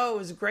to go. It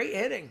was great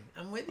hitting.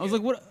 I'm with you. I was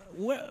like,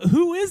 what?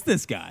 Who is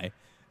this guy?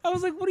 I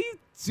was like, what are you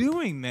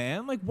doing,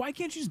 man? Like, why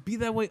can't you just be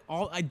that way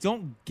I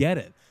don't get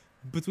it.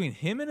 Between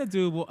him and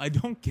Adubel, I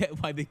don't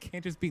get why they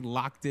can't just be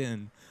locked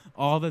in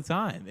all the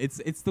time.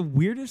 It's the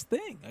weirdest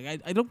thing.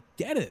 Like, I don't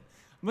get it.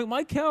 Like,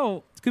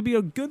 Michael could be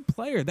a good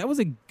player.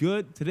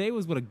 Today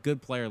was what a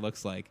good player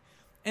looks like.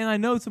 And I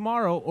know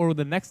tomorrow or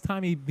the next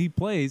time he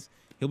plays,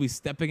 he'll be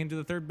stepping into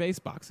the third base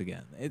box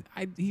again.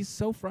 He's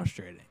so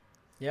frustrating.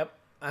 Yep,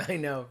 I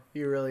know.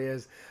 He really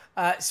is.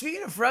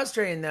 Speaking of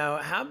frustrating, though,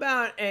 how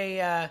about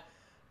a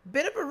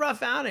bit of a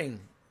rough outing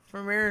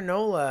from Aaron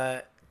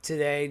Nola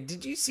today?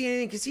 Did you see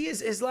anything? Because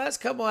his last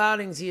couple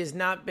outings, he has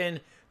not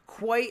been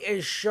quite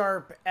as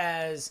sharp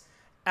as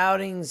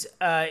outings,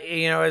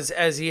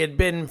 as he had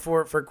been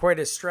for quite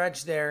a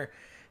stretch there.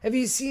 Have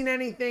you seen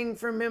anything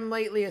from him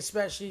lately,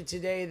 especially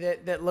today,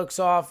 that looks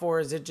off, or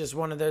is it just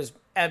one of those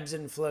ebbs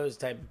and flows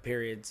type of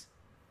periods?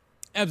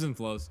 Ebbs and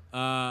flows.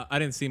 I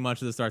didn't see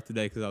much of the start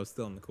today because I was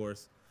still in the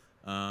course.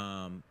 But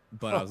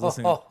I was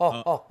listening.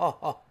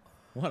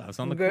 What? I was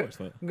on the course.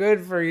 What?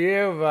 Good for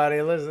you,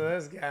 buddy. Listen to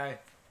this guy.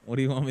 What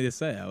do you want me to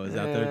say? I was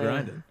out there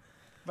grinding.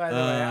 By the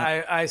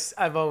way,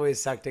 I've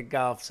always sucked at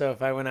golf, so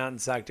if I went out and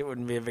sucked, it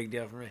wouldn't be a big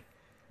deal for me.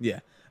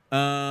 Yeah.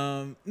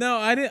 No,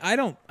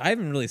 I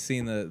haven't really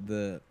seen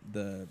the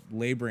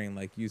laboring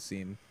like you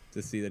seem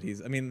to see that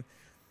he's. I mean,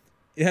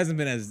 it hasn't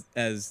been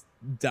as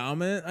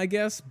dominant, I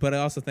guess, but I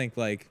also think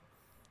like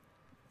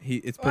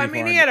it's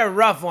pretty. He had a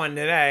rough one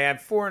today.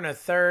 At 4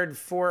 1/3,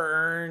 4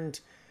 earned,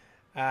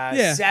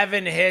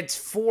 7 hits,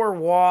 4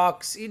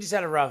 walks. He just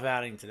had a rough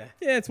outing today.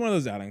 Yeah, it's one of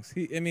those outings.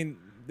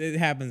 It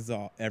happens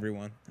to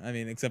everyone. I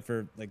mean, except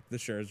for like the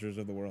Scherzers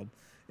of the world.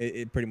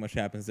 It pretty much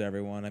happens to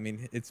everyone. I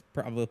mean, it's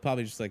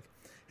probably just like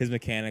his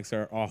mechanics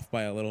are off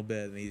by a little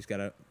bit, and you just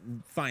gotta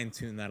fine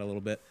tune that a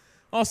little bit.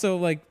 Also,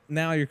 like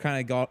now you're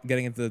kind of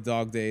getting into the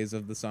dog days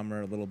of the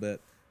summer a little bit,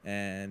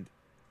 and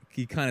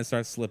he kind of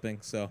starts slipping.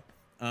 So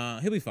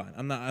he'll be fine.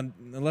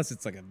 Unless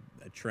it's like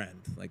a trend.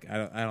 Like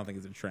I don't think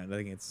it's a trend. I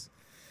think it's.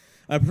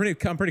 I'm pretty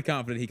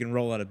confident he can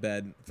roll out of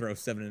bed, throw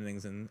 7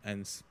 innings,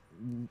 and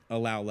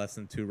allow less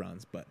than 2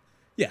 runs. But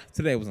yeah,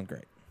 today wasn't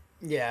great.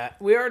 Yeah,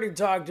 we already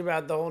talked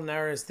about the whole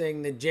Neris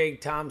thing, the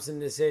Jake Thompson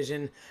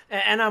decision,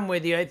 and I'm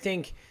with you. I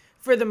think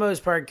for the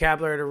most part,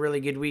 Kapler had a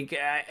really good week.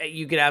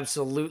 You could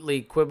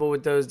absolutely quibble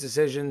with those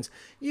decisions.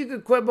 You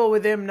could quibble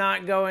with him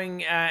not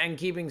going and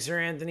keeping Sir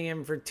Anthony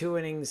in for 2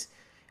 innings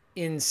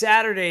in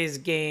Saturday's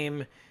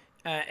game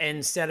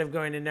instead of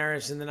going to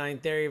Neris in the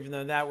 9th there, even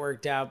though that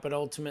worked out. But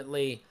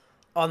ultimately,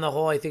 on the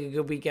whole, I think a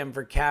good weekend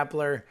for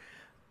Kapler.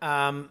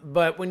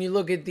 But when you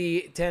look at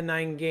the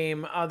 10-9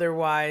 game,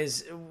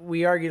 otherwise,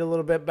 we argued a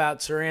little bit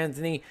about Sir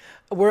Anthony.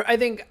 I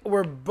think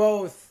we're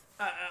both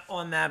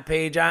on that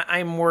page.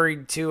 I'm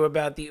worried, too,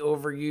 about the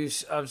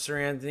overuse of Sir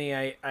Anthony.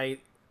 I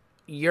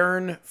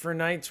yearn for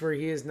nights where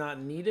he is not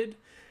needed.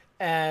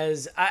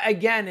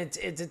 Again,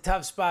 it's a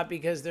tough spot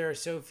because there are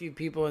so few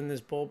people in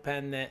this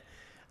bullpen that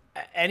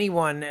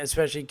anyone,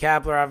 especially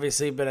Kapler,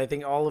 obviously, but I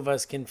think all of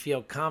us can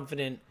feel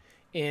confident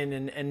in,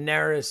 and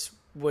Neris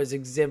was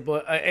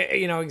example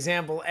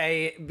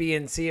A, B,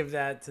 and C of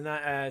that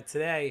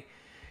today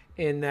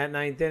in that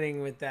 9th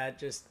inning with that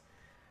just,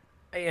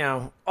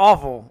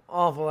 awful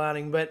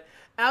outing. But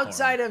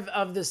outside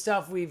of the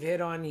stuff we've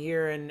hit on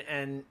here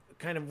and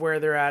kind of where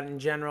they're at in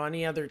general,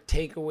 any other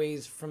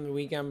takeaways from the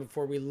weekend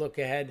before we look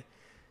ahead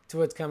to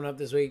what's coming up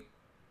this week?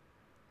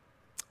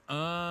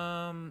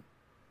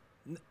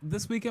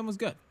 This weekend was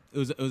good.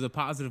 It was a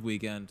positive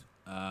weekend.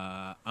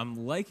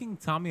 I'm liking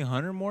Tommy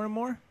Hunter more and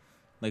more.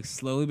 Like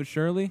slowly but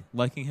surely,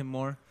 liking him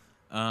more.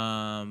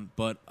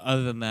 But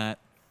other than that,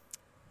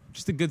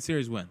 just a good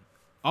series win.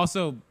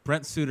 Also,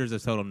 Brent Suter's a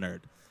total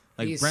nerd.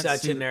 Like He's Brent such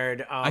Suter, a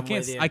nerd.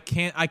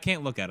 I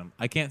can't look at him.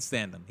 I can't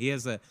stand him. He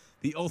has the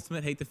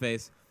ultimate hate to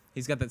face.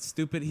 He's got that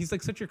stupid. He's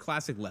like such your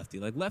classic lefty.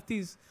 Like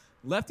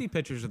lefty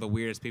pitchers are the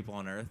weirdest people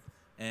on earth,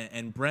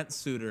 and Brent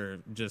Suter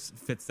just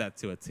fits that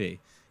to a T.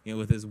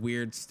 With his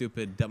weird,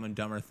 stupid Dumb and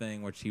Dumber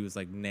thing, which he was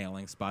like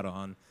nailing spot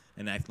on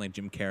and acting like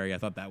Jim Carrey. I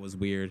thought that was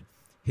weird.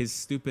 His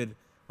stupid,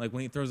 like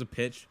when he throws a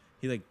pitch,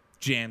 he like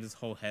jams his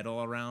whole head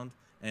all around,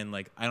 and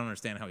like I don't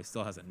understand how he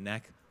still has a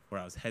neck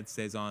where his head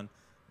stays on.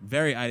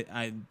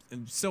 I'm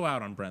so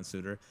out on Brent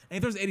Suter, and he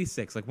throws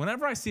 86. Like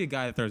whenever I see a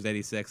guy that throws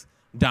 86,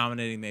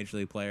 dominating major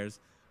league players,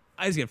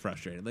 I just get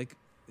frustrated. Like,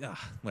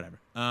 whatever.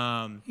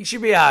 He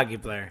should be a hockey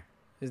player.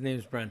 His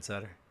name's Brent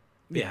Suter.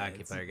 Be a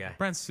hockey player guy.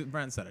 Brent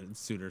Suter,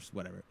 Suter's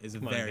whatever is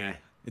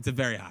it's a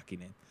very hocky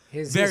name.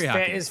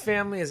 His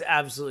family is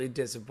absolutely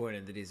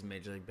disappointed that he's a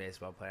Major League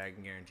Baseball player. I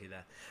can guarantee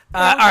that.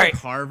 All right,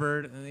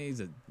 Harvard. He's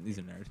a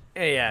nerd.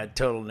 Yeah,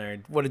 total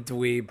nerd. What a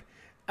dweeb.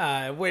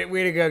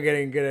 Way to go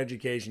getting good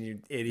education, you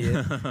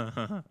idiot.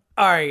 All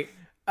right.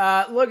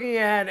 Looking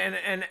ahead,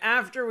 and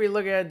after we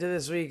look ahead to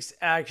this week's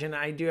action,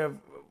 I do have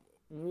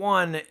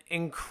one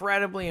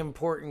incredibly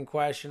important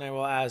question I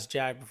will ask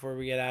Jack before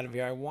we get out of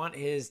here. I want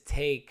his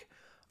take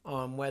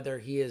on whether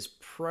he is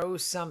pro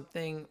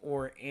something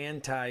or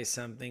anti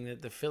something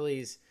that the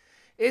Phillies.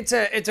 It's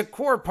a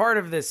core part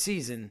of this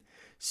season.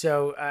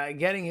 So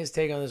getting his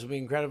take on this will be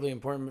incredibly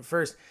important. But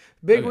first,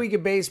 big week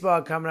of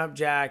baseball coming up,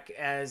 Jack,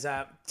 as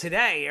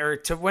today or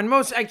to when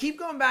most I keep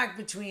going back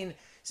between.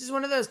 This is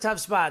one of those tough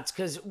spots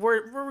because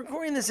we're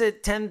recording this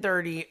at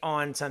 10:30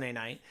 on Sunday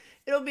night.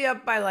 It'll be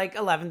up by like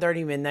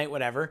 11:30 midnight,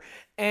 whatever,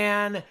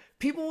 and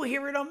people will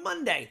hear it on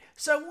Monday.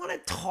 So I want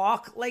to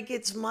talk like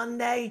it's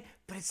Monday,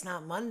 but it's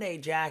not Monday,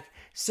 Jack.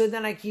 So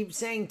then I keep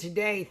saying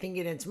today,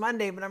 thinking it's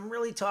Monday, but I'm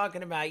really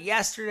talking about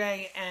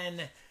yesterday,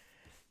 and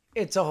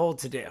it's a whole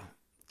to-do.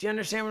 Do you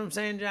understand what I'm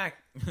saying, Jack?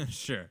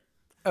 Sure.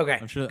 Okay,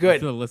 I'm sure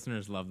good. the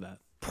listeners love that.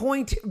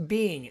 Point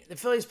being, the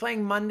Phillies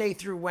playing Monday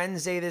through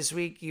Wednesday this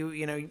week.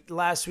 You know,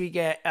 last week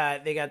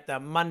they got the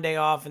Monday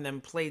off and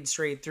then played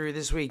straight through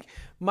this week.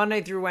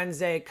 Monday through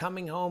Wednesday,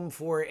 coming home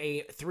for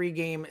a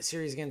 3-game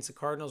series against the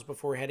Cardinals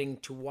before heading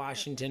to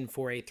Washington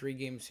for a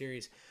 3-game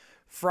series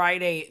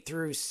Friday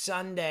through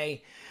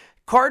Sunday.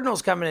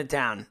 Cardinals coming to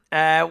town.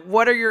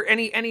 What are your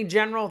any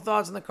general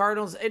thoughts on the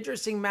Cardinals?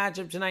 Interesting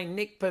matchup tonight.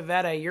 Nick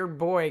Pivetta, your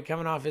boy,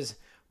 coming off his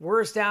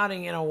worst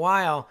outing in a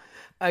while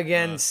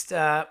against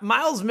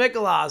Miles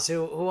Mikolas,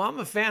 who I'm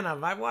a fan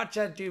of. I've watched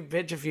that dude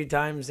pitch a few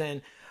times,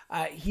 and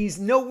he's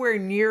nowhere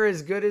near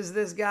as good as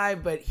this guy,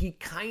 but he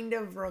kind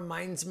of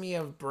reminds me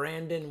of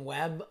Brandon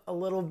Webb a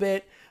little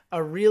bit.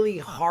 A really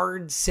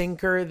hard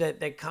sinker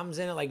that comes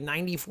in at like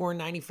 94,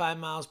 95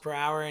 miles per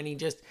hour, and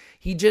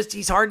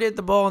he's hard to hit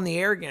the ball in the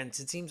air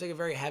against. It seems like a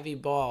very heavy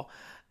ball.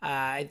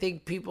 I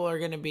think people are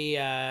going to be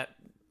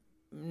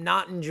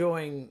not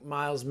enjoying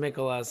Miles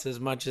Mikolas as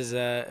much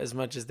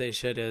as they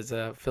should as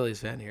a Phillies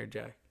fan here,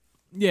 Jack.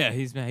 Yeah,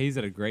 he's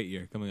had a great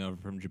year coming over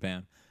from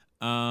Japan.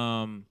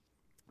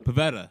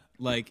 Pivetta,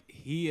 like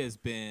he's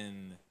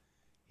been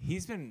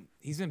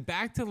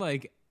back to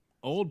like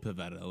old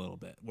Pivetta a little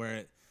bit,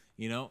 where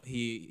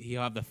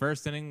he'll have the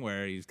first inning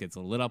where he gets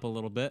lit up a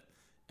little bit,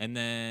 and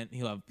then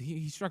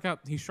he struck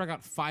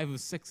out 5 of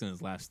 6 in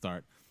his last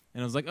start,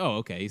 and it was like, oh,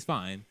 okay, he's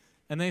fine,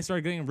 and then he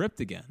started getting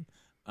ripped again.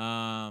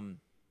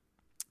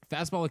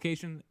 Fastball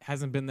location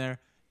hasn't been there,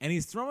 and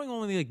he's throwing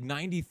only like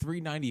 93,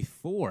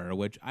 94,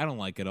 which I don't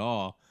like at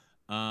all.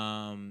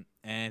 And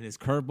his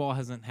curveball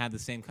hasn't had the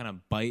same kind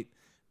of bite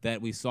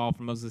that we saw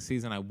for most of the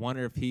season. I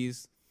wonder if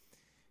he's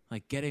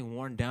like getting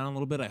worn down a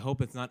little bit. I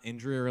hope it's not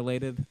injury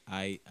related.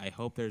 I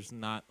hope there's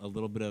not a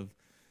little bit of,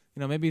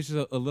 maybe it's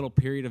just a little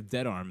period of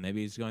dead arm.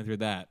 Maybe he's going through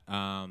that.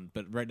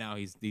 But right now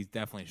he's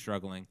definitely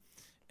struggling,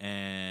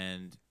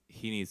 and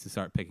he needs to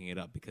start picking it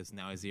up because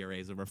now his ERA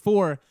is over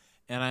 4,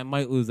 and I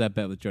might lose that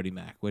bet with Jody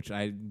Mack, which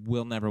I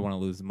will never want to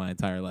lose in my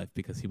entire life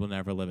because he will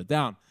never live it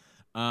down.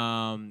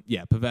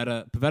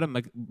 Pivetta,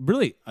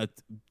 really a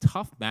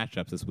tough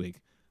matchups this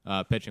week,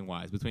 pitching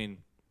wise, between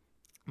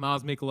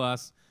Miles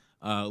Mikolas,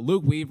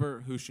 Luke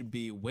Weaver, who should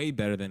be way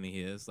better than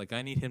he is. Like,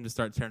 I need him to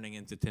start turning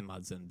into Tim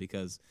Hudson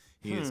because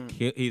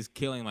he's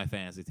killing my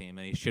fantasy team,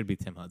 and he should be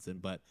Tim Hudson.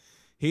 But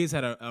he's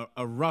had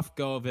a rough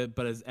go of it,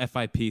 but his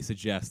FIP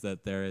suggests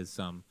that there is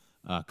some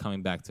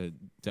coming back to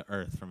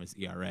earth from his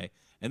ERA.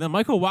 And then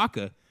Michael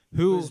Wacha,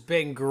 who's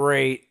been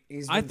great.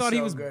 I thought he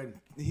was good.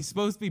 He's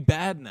supposed to be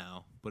bad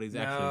now, but he's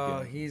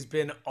actually good. He's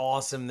been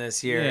awesome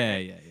this year.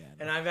 Yeah.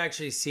 And I've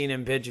actually seen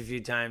him pitch a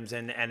few times,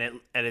 and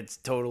it's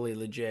totally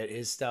legit.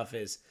 His stuff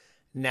is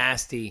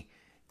nasty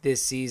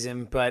this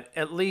season, but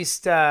at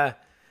least for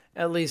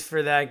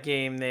that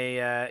game,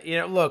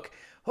 they look.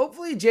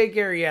 Hopefully, Jake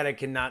Arrieta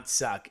cannot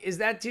suck. Is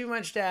that too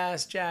much to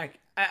ask, Jack?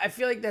 I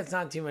feel like that's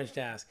not too much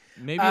to ask.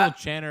 Maybe he'll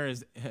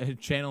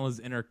channel his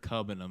inner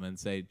Cub in him and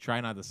say, "Try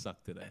not to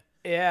suck today."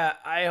 Yeah,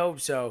 I hope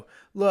so.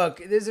 Look,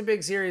 this is a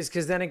big series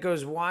because then it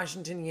goes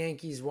Washington,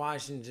 Yankees,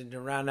 Washington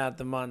to round out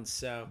the month.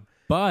 So,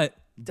 but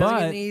doesn't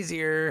get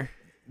easier.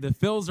 The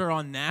Phils are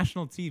on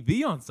national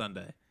TV on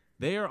Sunday.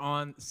 They are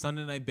on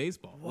Sunday Night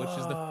Baseball, which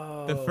is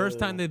the first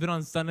time they've been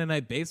on Sunday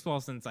Night Baseball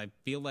since I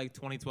feel like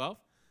 2012.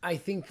 I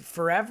think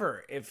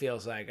forever, it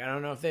feels like. I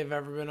don't know if they've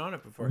ever been on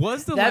it before.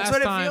 That's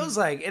what it feels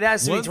like. It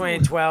has to be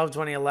 2012,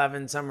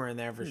 2011, somewhere in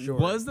there for sure.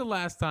 Was the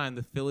last time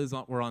the Phillies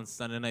were on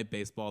Sunday Night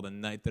Baseball the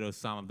night that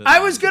Osama bin Laden... I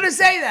was going to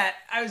say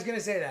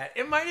that.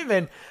 It might have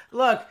been.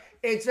 Look,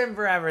 it's been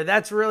forever.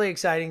 That's really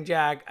exciting,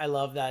 Jack. I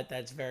love that.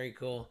 That's very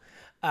cool.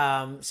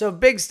 So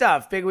big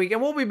stuff, big week.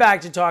 And we'll be back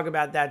to talk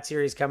about that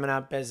series coming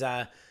up as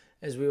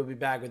we will be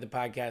back with the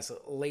podcast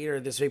later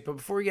this week. But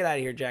before we get out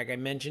of here, Jack, I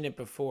mentioned it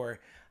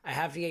before. I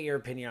have to get your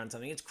opinion on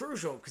something. It's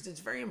crucial because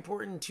it's very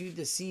important to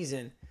the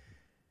season.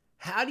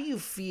 How do you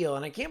feel?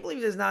 And I can't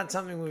believe this is not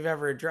something we've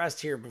ever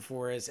addressed here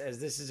before, as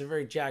this is a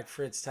very Jack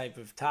Fritz type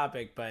of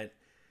topic. But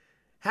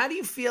How do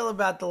you feel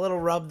about the little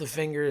rub the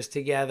fingers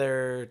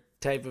together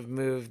type of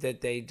move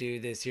that they do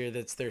this year?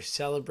 That's their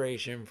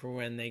celebration for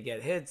when they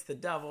get hits, the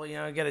double,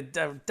 get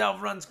a double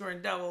run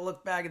scoring double,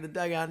 look back at the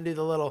dugout and do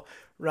the little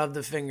rub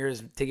the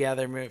fingers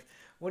together move.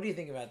 What do you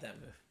think about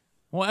that move?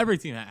 Well, every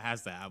team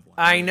has to have one.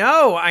 I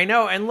know.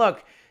 And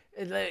look,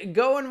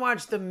 go and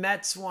watch the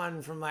Mets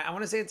one from I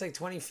want to say it's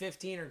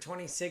 2015 or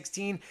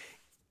 2016.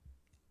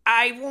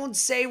 I won't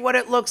say what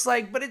it looks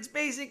like, but it's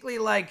basically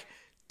like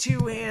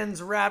two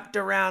hands wrapped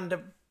around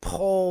a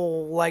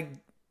pole,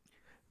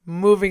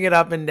 moving it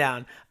up and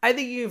down. I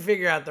think you can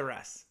figure out the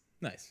rest.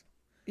 Nice.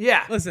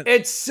 Yeah. Listen.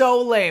 It's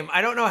so lame.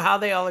 I don't know how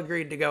they all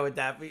agreed to go with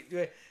that.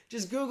 But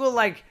just Google,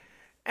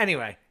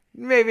 anyway,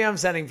 maybe I'm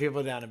sending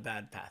people down a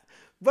bad path.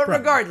 But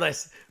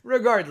regardless,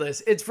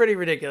 it's pretty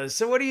ridiculous.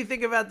 So what do you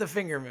think about the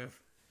finger move?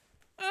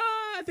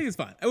 I think it's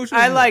fine.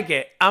 I like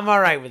it. I'm all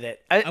right with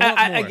it.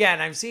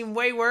 Again, I've seen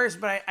way worse,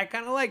 but I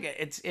kind of like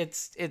it.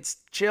 It's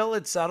chill.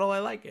 It's subtle. I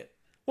like it.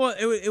 Well,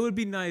 it would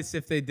be nice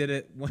if they did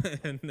it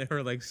when they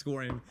were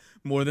scoring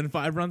more than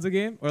 5 runs a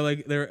game, or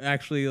they're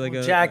actually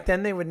Jack.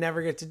 Then they would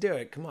never get to do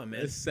it. Come on,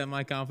 man.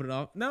 Semi-confident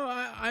off. No,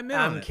 I'm in.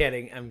 I'm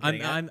kidding.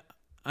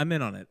 I'm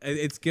in on it.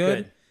 It's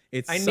good.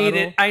 It's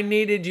subtle. I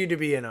needed you to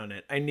be in on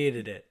it. I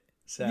needed it.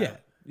 So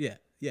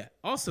yeah.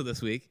 Also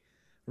this week,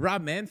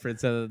 Rob Manfred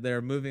said that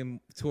they're moving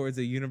towards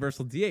a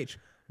universal DH,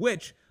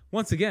 which,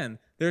 once again,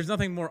 there's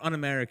nothing more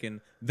un-American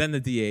than the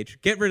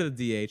DH. Get rid of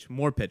the DH,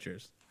 more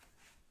pitchers.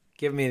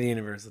 Give me the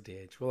universal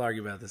DH. We'll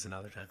argue about this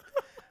another time.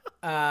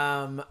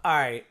 All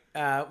right.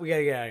 We got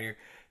to get out of here.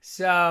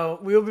 So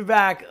we'll be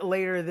back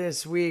later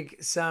this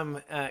week.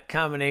 Some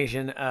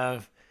combination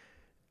of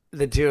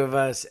the two of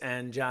us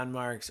and John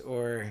Marks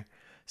or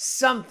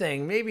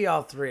something. Maybe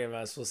all three of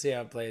us. We'll see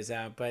how it plays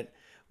out. But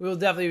we'll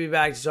definitely be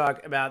back to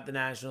talk about the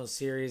National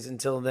Series.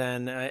 Until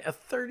then, a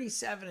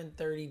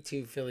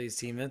 37-32 Phillies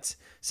team. That's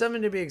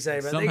something to be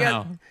excited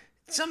about.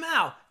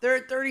 Somehow, they're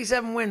at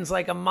 37 wins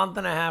a month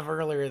and a half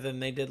earlier than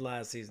they did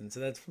last season. So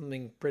that's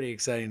something pretty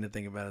exciting to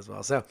think about as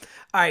well. So,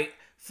 all right,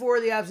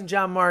 for the absent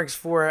John Marks,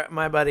 for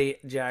my buddy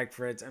Jack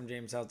Fritz, I'm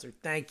James Seltzer.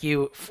 Thank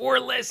you for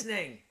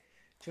listening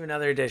to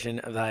another edition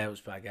of the High Hopes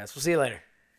Podcast. We'll see you later.